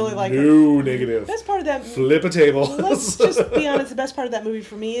is. I really like it. No negative. Best part of that. Flip a table. Let's just be honest. The best part of that movie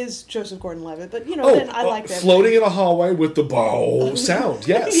for me is Joseph Gordon-Levitt, but then I like that. Floating in a hallway with the bow sound.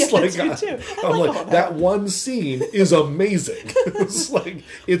 Yes, yeah, that's good too. I'm like that one scene is amazing.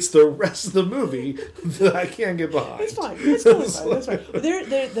 It's the rest of the movie that I can't get behind. It's fine. It's totally fine. That's fine.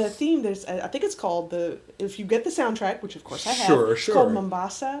 The theme, I think it's called if you get the soundtrack, which of course I have, it's called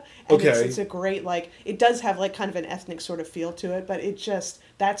Mombasa. And it's a great, it does have kind of an ethnic sort of feel to it, but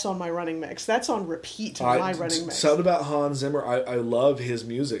that's on my running mix. That's on repeat on my running mix. Something about Hans Zimmer, I love his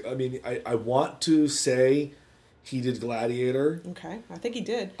music. I mean, I want to say he did Gladiator. Okay, I think he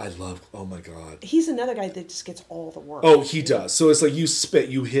did. Oh my God. He's another guy that just gets all the work. Oh, he does. So it's like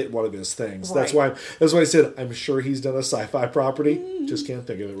you hit one of his things. Right. That's why I said I'm sure he's done a sci-fi property. Just can't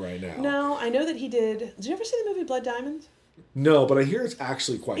think of it right now. No, I know that he did. Did you ever see the movie Blood Diamonds? No, but I hear it's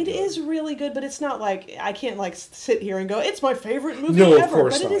actually quite good. It is really good, but it's not I can't sit here and go, it's my favorite movie ever. Of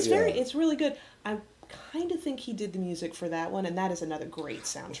course not. But it is it's really good. I kind of think he did the music for that one, and that is another great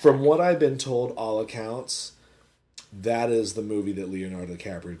soundtrack. From what I've been told, all accounts, that is the movie that Leonardo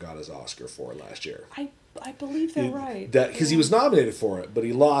DiCaprio got his Oscar for last year. I believe they're right. Because he was nominated for it, but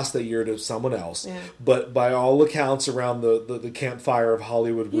he lost that year to someone else. Yeah. But by all accounts around the campfire of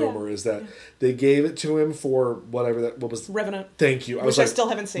Hollywood rumor is that they gave it to him for what was... Revenant. Thank you. I still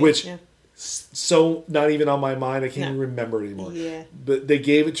haven't seen. So not even on my mind. I can't even remember it anymore. Yeah. But they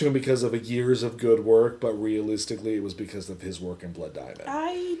gave it to him because of years of good work, but realistically it was because of his work in Blood Diamond.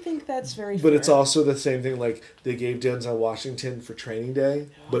 I think that's very fair. But it's also the same thing, they gave Denzel Washington for Training Day,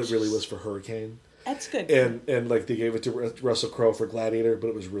 but it really was for Hurricane. That's good. And they gave it to Russell Crowe for Gladiator, but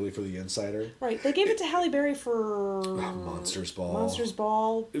it was really for The Insider. Right. They gave it to Halle Berry for Monsters Ball. Monsters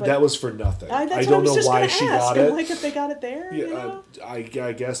Ball. That was for nothing. I don't know why she got it. If they got it there. Yeah, I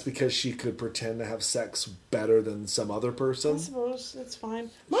guess because she could pretend to have sex better than some other person. I suppose it's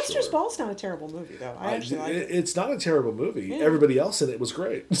fine. Monsters Ball's not a terrible movie, though. I actually like it. It's not a terrible movie. Yeah. Everybody else in it was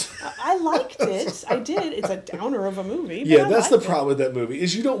great. I liked it. I did. It's a downer of a movie. Yeah, that's the problem with that movie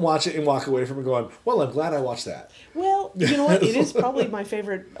is you don't watch it and walk away from it going, well, I'm glad I watched that. Well, you know what? It is probably my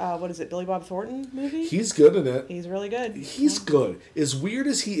favorite, what is it, Billy Bob Thornton movie? He's good in it. He's really good. He's good. As weird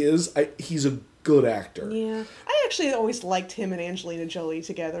as he is, he's a good actor. Yeah. I actually always liked him and Angelina Jolie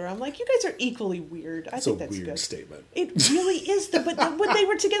together. I'm like, you guys are equally weird. I think that's a weird good. statement. It really is. But when they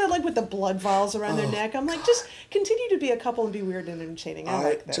were together, like with the blood vials around their neck, I'm like, just continue to be a couple and be weird and entertaining. I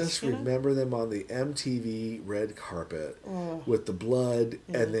like this. Just remember them on the MTV red carpet with the blood,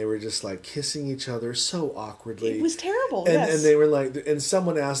 and they were just like kissing each other so awkwardly. It was terrible. And they were like, and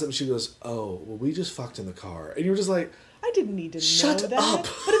someone asked them, she goes, "Oh, well, we just fucked in the car," and you were just like, I didn't need to Shut know that. up.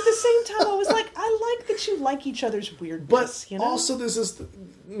 But at the same time, I was like, I like that you like each other's weirdness. but you know? also this is,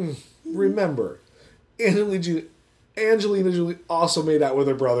 remember, Angelina Jolie also made out with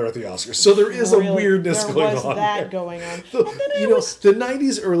her brother at the Oscars, so there is a weirdness going on. There was that there. going on. The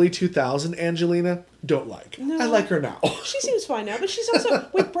 90s, early 2000 Angelina, don't like. No. I like her now. She seems fine now, but she's also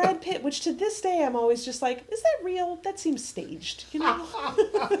with Brad Pitt, which to this day I'm always just like, is that real? That seems staged, you know?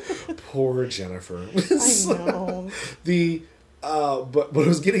 Poor Jennifer. I know. But I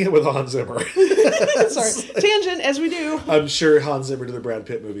was getting it with Hans Zimmer. Sorry, tangent, as we do. I'm sure Hans Zimmer did a Brad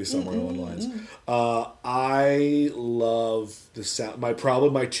Pitt movie somewhere along the lines. I love the sound. My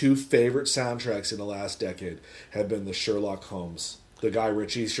two favorite soundtracks in the last decade have been the Sherlock Holmes, the Guy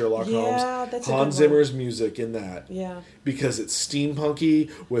Ritchie Sherlock Holmes. That's a good Hans one. Zimmer's music in that. Yeah. Because it's steampunky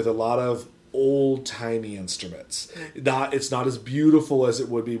with a lot of old-timey instruments. It's not as beautiful as it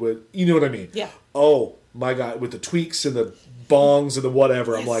would be with, you know what I mean? Yeah. Oh my God, with the tweaks and the bongs and the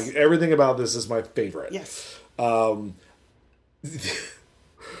whatever. Yes. I'm like, everything about this is my favorite. Yes.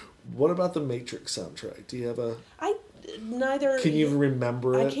 What about the Matrix soundtrack? Do you have a... Can you even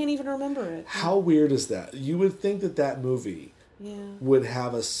remember it? I can't even remember it. How weird is that? You would think that movie Yeah. would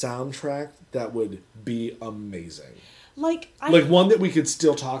have a soundtrack that would be amazing. Like one that we could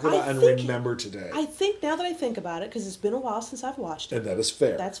still talk about and think- remember today. I think now that I think about it, because it's been a while since I've watched it. And that is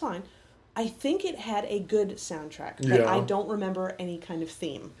fair. That's fine. I think it had a good soundtrack, but Yeah. I don't remember any kind of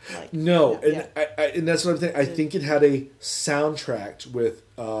theme. And that's what I'm thinking. I think it had a soundtrack with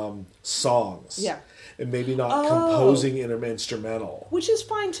songs. Yeah. And maybe not composing in an instrumental. Which is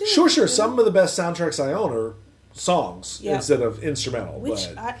fine too. Sure. Some of the best soundtracks I own are songs instead of instrumental. Which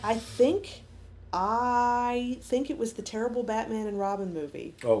I think it was the terrible Batman and Robin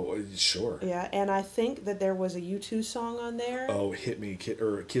movie. Oh, sure. Yeah, and I think that there was a U2 song on there. Oh, Hit Me,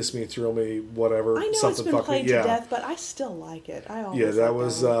 or Kiss Me, Thrill Me, whatever. I know something it's been played to yeah. death, but I still like it. I always Yeah, that like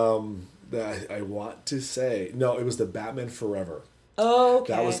was, one. I want to say, no, it was the Batman Forever. Oh,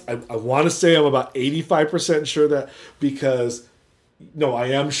 okay. That was, I want to say I'm about 85% sure that because, no, I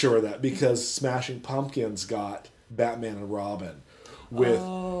am sure of that because Smashing Pumpkins got Batman and Robin with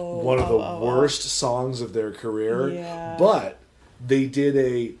one of the worst songs of their career. Yeah. But they did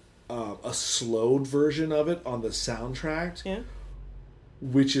a slowed version of it on the soundtrack,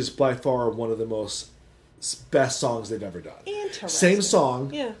 which is by far one of the best songs they've ever done. Interesting. Same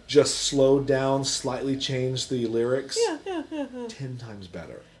song, Yeah. just slowed down, slightly changed the lyrics. Yeah. 10 times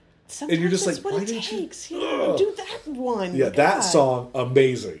better. Sometimes And you're just that's like, what why it didn't you- takes. Do that one. Yeah, that God. song,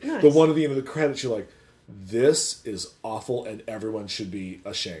 amazing. Nice. The one at the end of the credits, you're like, this is awful and everyone should be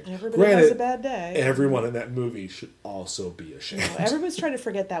ashamed. Everybody has a bad day. Everyone in that movie should also be ashamed. Everyone's trying to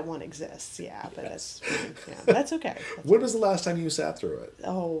forget that one exists. Yeah, but that's okay. When was the last time you sat through it?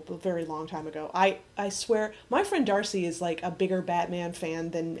 Oh, a very long time ago. I swear, my friend Darcy is like a bigger Batman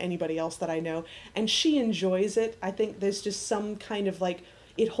fan than anybody else that I know, and she enjoys it. I think there's just some kind of like,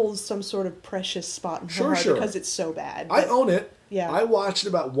 it holds some sort of precious spot in her heart because it's so bad. I own it. Yeah. I watch it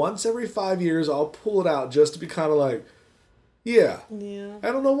about once every 5 years. I'll pull it out just to be kind of like, yeah. I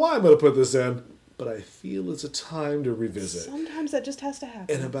don't know why I'm going to put this in, but I feel it's a time to revisit. Sometimes that just has to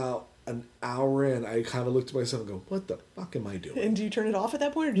happen. And about an hour in, I kind of looked at myself and go, what the fuck am I doing? And do you turn it off at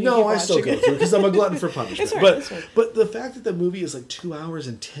that point, or do you No, keep I still watching? go through it because I'm a glutton for punishment. It's all right, it's all right. But the fact that the movie is like 2 hours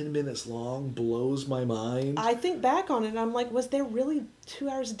and 10 minutes long blows my mind. I think back on it, and I'm like, was there really 2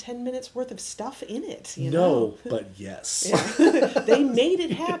 hours and 10 minutes worth of stuff in it? You no, know? but yes. They made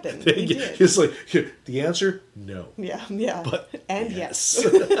it happen. They did. It's like, the answer, no. Yeah. But and yes.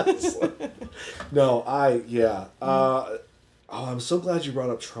 No, I'm so glad you brought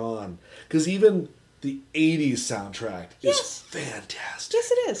up Tron. Because even the 80s soundtrack is fantastic.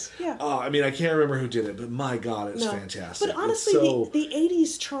 Yes, it is. Yeah. I mean, I can't remember who did it, but my God, it's fantastic. But honestly, the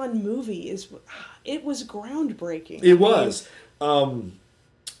 80s Tron movie it was groundbreaking. It was.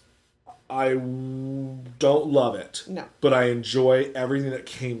 I don't love it. No. But I enjoy everything that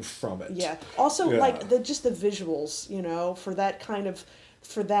came from it. Yeah. Also, like, just the visuals, for that kind of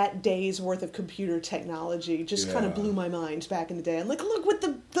for that day's worth of computer technology just kind of blew my mind back in the day. I'm like, look with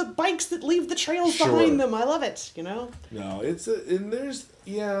the bikes that leave the trails behind them. I love it, you know? No, it's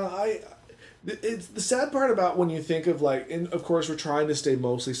the sad part about when you think of like, and of course we're trying to stay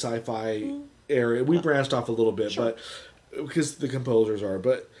mostly sci-fi area. We branched off a little bit, but because the composers are,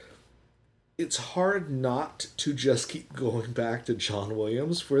 but it's hard not to just keep going back to John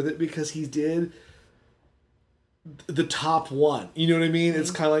Williams for that, because he did the top one. You know what I mean?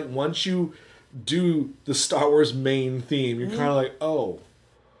 It's kind of like once you do the Star Wars main theme, you're kind of like, oh,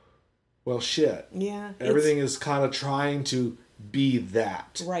 well, shit. Yeah. Everything is kind of trying to be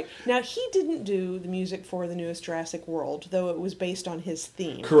that. Right. Now, he didn't do the music for the newest Jurassic World, though it was based on his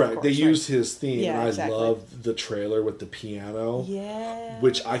theme. Correct. Course, they used his theme, and I exactly. love the trailer with the piano. Yeah.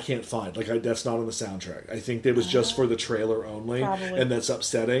 Which I can't find. Like, that's not on the soundtrack. I think it was just for the trailer only. Probably. And that's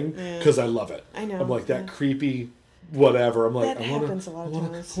upsetting, because I love it. I know. I'm like, that creepy whatever. I'm like, that happens a lot of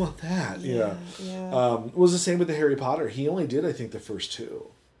times. I want that. Yeah. It was the same with the Harry Potter. He only did, I think, the first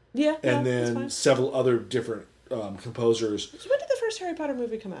two. Yeah. And then several other different composers. So when did the first Harry Potter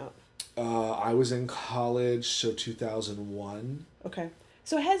movie come out? I was in college, so 2001. Okay.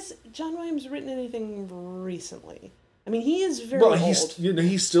 So has John Williams written anything recently? I mean, he is very old.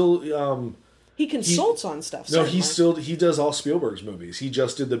 He's still... he consults on stuff. No, certainly. he does all Spielberg's movies. He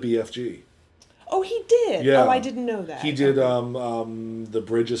just did the BFG. Oh, he did? Yeah. Oh, I didn't know that. He did The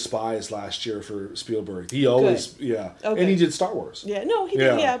Bridge of Spies last year for Spielberg. He always... Good. Yeah. Okay. And he did Star Wars. Yeah, no, he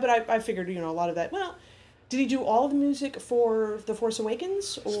did, but I figured, a lot of that... Well, did he do all of the music for The Force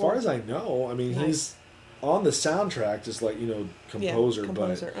Awakens? Or? As far as I know, I mean, he's on the soundtrack, just like, composer.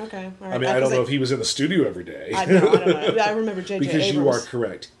 Composer, but, okay. All right. I mean, I don't know if he was in the studio every day. I don't know. I remember J.J. Because Abrams. you are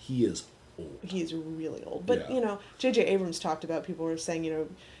correct. He is old. He's really old. But, J.J. Abrams talked about, people were saying,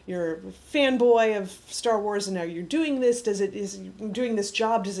 you're a fanboy of Star Wars and now you're doing this. Does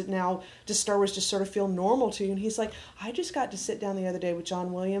Star Wars just sort of feel normal to you? And he's like, I just got to sit down the other day with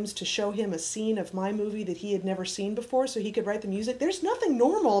John Williams to show him a scene of my movie that he had never seen before so he could write the music. There's nothing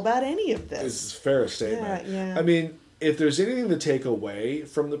normal about any of this. It's a fair statement. Yeah. I mean, if there's anything to take away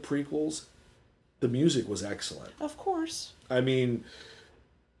from the prequels, the music was excellent. Of course. I mean,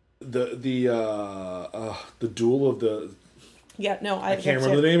 the duel of the... Yeah, no, I can't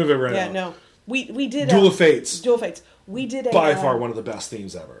remember the name of it right now. Yeah, no. We did... Duel of Fates. Duel of Fates. We did a... By far one of the best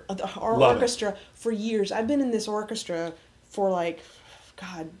themes ever. Our Love orchestra, for years. I've been in this orchestra for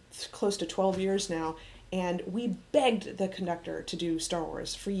close to 12 years now. And we begged the conductor to do Star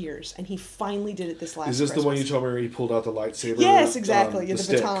Wars for years, and he finally did it this last Christmas. Is this the one you told me where he pulled out the lightsaber? Yes, exactly. The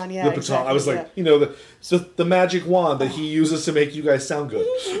stick. baton, yeah. The baton. Exactly, I was like, the magic wand that he uses to make you guys sound good.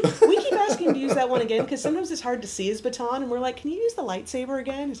 We keep asking him to use that one again, because sometimes it's hard to see his baton, and we're like, can you use the lightsaber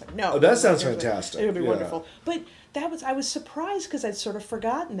again? He's like, no. Oh, that sounds fantastic. It would be wonderful. But I was surprised, because I'd sort of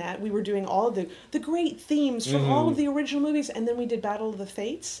forgotten that. We were doing all of the great themes from all of the original movies, and then we did Battle of the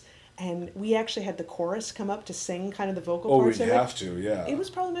Fates. And we actually had the chorus come up to sing kind of the vocal parts of it. Oh, we'd have to, yeah. It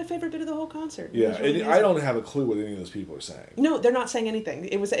was probably my favorite bit of the whole concert. Yeah, really I don't have a clue what any of those people are saying. No, they're not saying anything.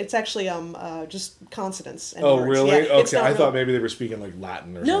 It's actually just consonants and words. Really? Yeah, okay, I thought maybe they were speaking like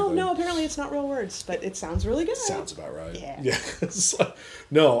Latin or something. No, apparently it's not real words, but it sounds really good. Sounds about right. Yeah.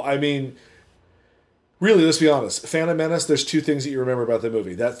 No, I mean... Really, let's be honest. Phantom Menace, there's two things that you remember about the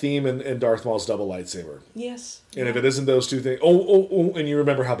movie. That theme and Darth Maul's double lightsaber. Yes. And if it isn't those two things... and you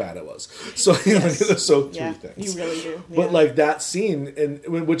remember how bad it was. So, yes. Three things. You really do. Yeah. But, that scene, and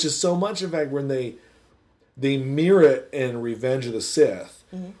which is so much, in fact, when they mirror it in Revenge of the Sith,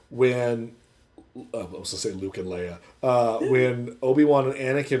 when... I was going to say Luke and Leia. When Obi-Wan and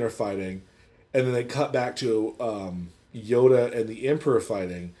Anakin are fighting, and then they cut back to Yoda and the Emperor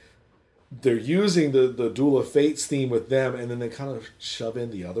fighting... They're using the Duel of Fates theme with them, and then they kind of shove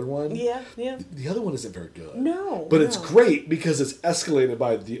in the other one. Yeah. The other one isn't very good. No. But it's great because it's escalated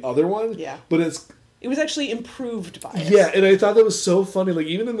by the other one. Yeah. But it was actually improved by it. Yeah, and I thought that was so funny. Like,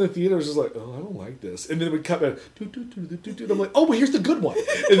 even in the theater, I was just like, oh, I don't like this. And then it would cut back, and I'm like, oh, but here's the good one.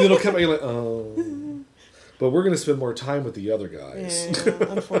 And then it'll cut back, you're like, oh. But we're going to spend more time with the other guys. Yeah,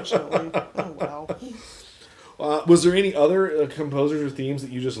 unfortunately. Oh, well. Was there any other composers or themes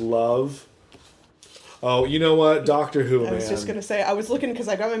that you just love? Oh, you know what? Doctor Who, man. I was just going to say, I was looking, because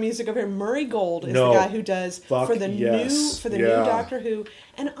I got my music over here. Murray Gold is the guy who does for the new Doctor Who.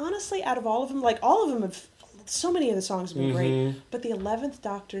 And honestly, out of all of them, all of them have... So many of the songs have been great, but the 11th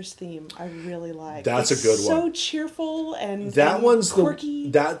Doctor's theme I really like. That's a good one. So cheerful and one's quirky.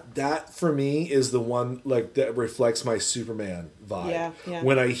 That for me is the one that reflects my Superman vibe. Yeah.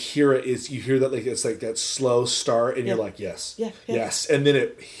 When I hear it, you hear that it's like that slow start, and you're like, yes, yeah, yes, and then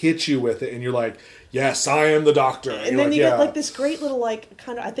it hits you with it, and you're like, yes, I am the doctor. And then you get like this great little like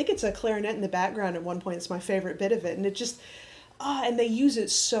kind of, I think it's a clarinet in the background at one point. It's my favorite bit of it, and it just. And they use it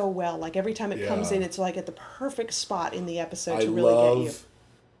so well. Like every time it comes in, it's like at the perfect spot in the episode to really get you. I love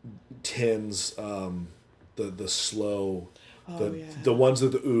Tin's the slow, the ones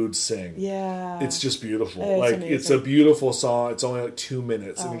that the Ouds sing. Yeah, it's just beautiful. It's a beautiful song. It's only like 2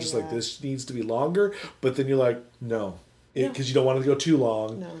 minutes, and you're just like, this needs to be longer. But then you're like, no, because you don't want it to go too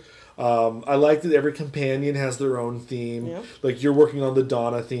long. No. I like that every companion has their own theme. Yeah. Like you're working on the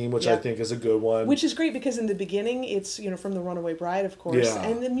Donna theme, which I think is a good one. Which is great because in the beginning it's from The Runaway Bride, of course,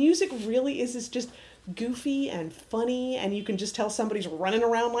 and the music really is just goofy and funny, and you can just tell somebody's running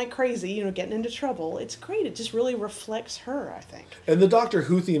around like crazy, getting into trouble. It's great. It just really reflects her, I think. And the Doctor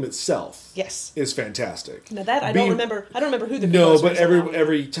Who theme itself, yes, is fantastic. Now that I don't remember who the composer but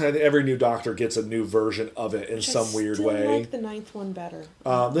every time every new Doctor gets a new version of it in some weird way. I like the 9th one better.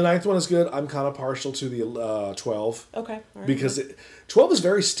 The 9th one is good. I'm kind of partial to the 12. Okay, all right. Because 12 is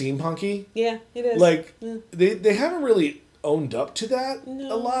very steampunky. Yeah, it is. Like they haven't really owned up to that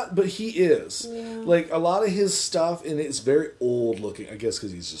a lot, but he is. Like a lot of his stuff, and it's very old looking. I guess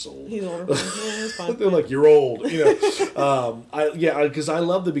because he's just old. He's older. It's fine. They're like, you're old, because I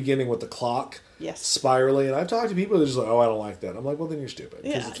love the beginning with the clock. Yes. Spiraling, and I've talked to people that are just like, oh, I don't like that. I'm like, well, then you're stupid.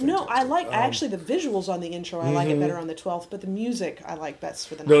 Yeah, no, I like actually the visuals on the intro. I like it better on the 12th, but the music I like best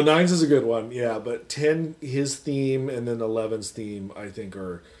for the 9th. No, 9's is a good one, but 10, his theme, and then 11's theme, I think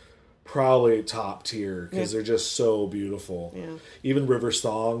are probably top tier because they're just so beautiful. Yeah. Even River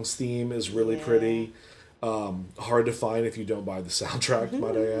Song's theme is really pretty. Hard to find if you don't buy the soundtrack,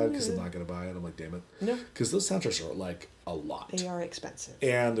 might I add, because I'm not going to buy it. I'm like, damn it. No. Because those soundtracks are like a lot. They are expensive.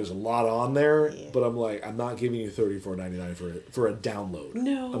 And there's a lot on there, but I'm like, I'm not giving you $34.99 for a download.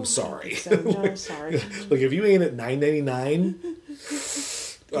 No. I'm sorry. No, sorry. Like, if you ain't at $9.99...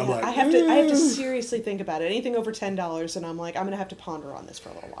 I have to seriously think about it. Anything over $10, and I'm like, I'm gonna have to ponder on this for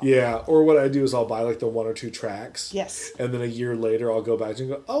a little while. Yeah, or what I do is I'll buy like the 1 or 2 tracks. Yes. And then a year later, I'll go back and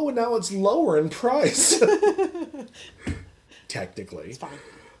go, oh, and now it's lower in price. Technically, it's fine.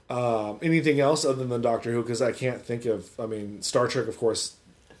 Anything else other than Doctor Who? Because I can't think of. I mean, Star Trek, of course.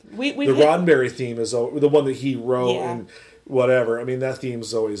 The Roddenberry theme is the one that he wrote and whatever. I mean, that theme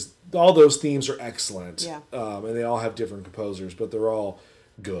is always. All those themes are excellent. Yeah. And they all have different composers, but they're all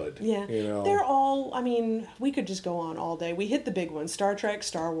good. Yeah. They're all, I mean, we could just go on all day. We hit the big ones. Star Trek,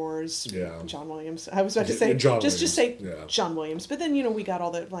 Star Wars, John Williams. I was about to say, just say John Williams. But then, we got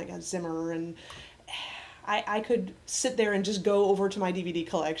all the, like, Zimmer, and I could sit there and just go over to my DVD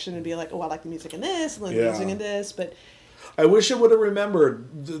collection and be like, oh, I like the music in this, and the music in this, but... I wish I would have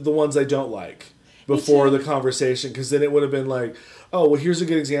remembered the ones I don't like before the conversation, because then it would have been like, oh, well, here's a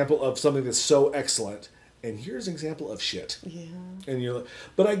good example of something that's so excellent. And here's an example of shit. Yeah. And you're like,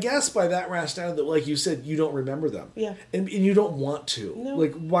 but I guess by that rationale that, like you said, you don't remember them. Yeah. And you don't want to. No.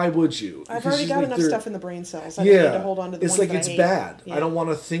 Like, why would you? I've already got enough stuff in the brain cells. I don't need to hold on to the ones that I hate. It's like, it's bad. Yeah. I don't want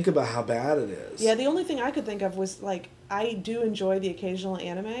to think about how bad it is. Yeah, the only thing I could think of was, like, I do enjoy the occasional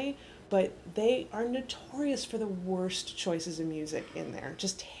anime, but they are notorious for the worst choices of music in there.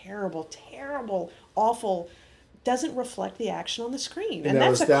 Just terrible, awful. Doesn't reflect the action on the screen, and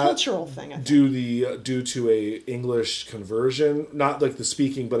that's a cultural thing. I think. Due to a English conversion, not like the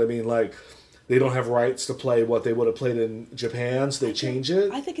speaking, but I mean like they don't have rights to play what they would have played in Japan, so they change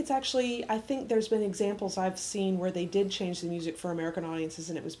it. I think it's actually. I think there's been examples I've seen where they did change the music for American audiences,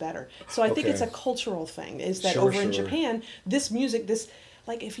 and it was better. So I think it's a cultural thing. Is that over in Japan, this music,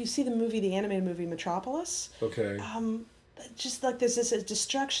 like if you see the animated movie Metropolis. Okay. Just like there's this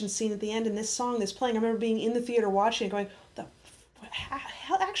destruction scene at the end in this song that's playing. I remember being in the theater watching it going,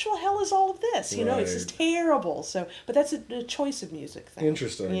 actual hell is all of this? It's just terrible. So, but that's a choice of music thing.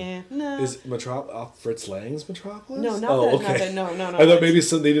 Interesting. Yeah. No. Is Fritz Lang's Metropolis? No, not that. No. I thought maybe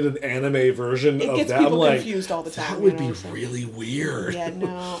they did an anime version of that. It gets people confused all the time. That would be really weird. Yeah,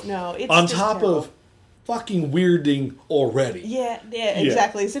 no. It's on just top terrible. Of fucking weirding already. Yeah,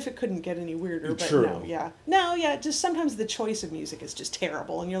 exactly. As if it couldn't get any weirder. But True. No, just sometimes the choice of music is just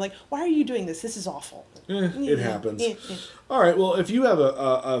terrible, and you're like, why are you doing this? This is awful. It happens. All right, well, if you have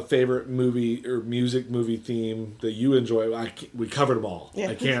a favorite movie or movie theme that you enjoy, we covered them all. Yeah.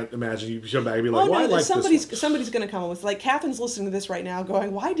 I can't imagine you come back and be like, I like somebody's going to come up with, like, Catherine's listening to this right now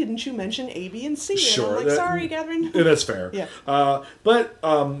going, why didn't you mention A, B, and C? Sure. And I'm like, sorry, Catherine. That's fair. Yeah. But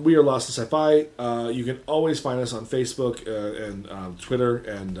we are Lost in Sci-Fi. You can always find us on Facebook and Twitter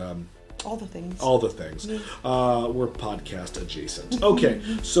and... all the things. We're podcast adjacent. Okay,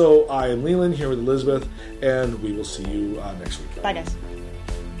 so I am Leland here with Elizabeth, and we will see you next week. Bye, guys.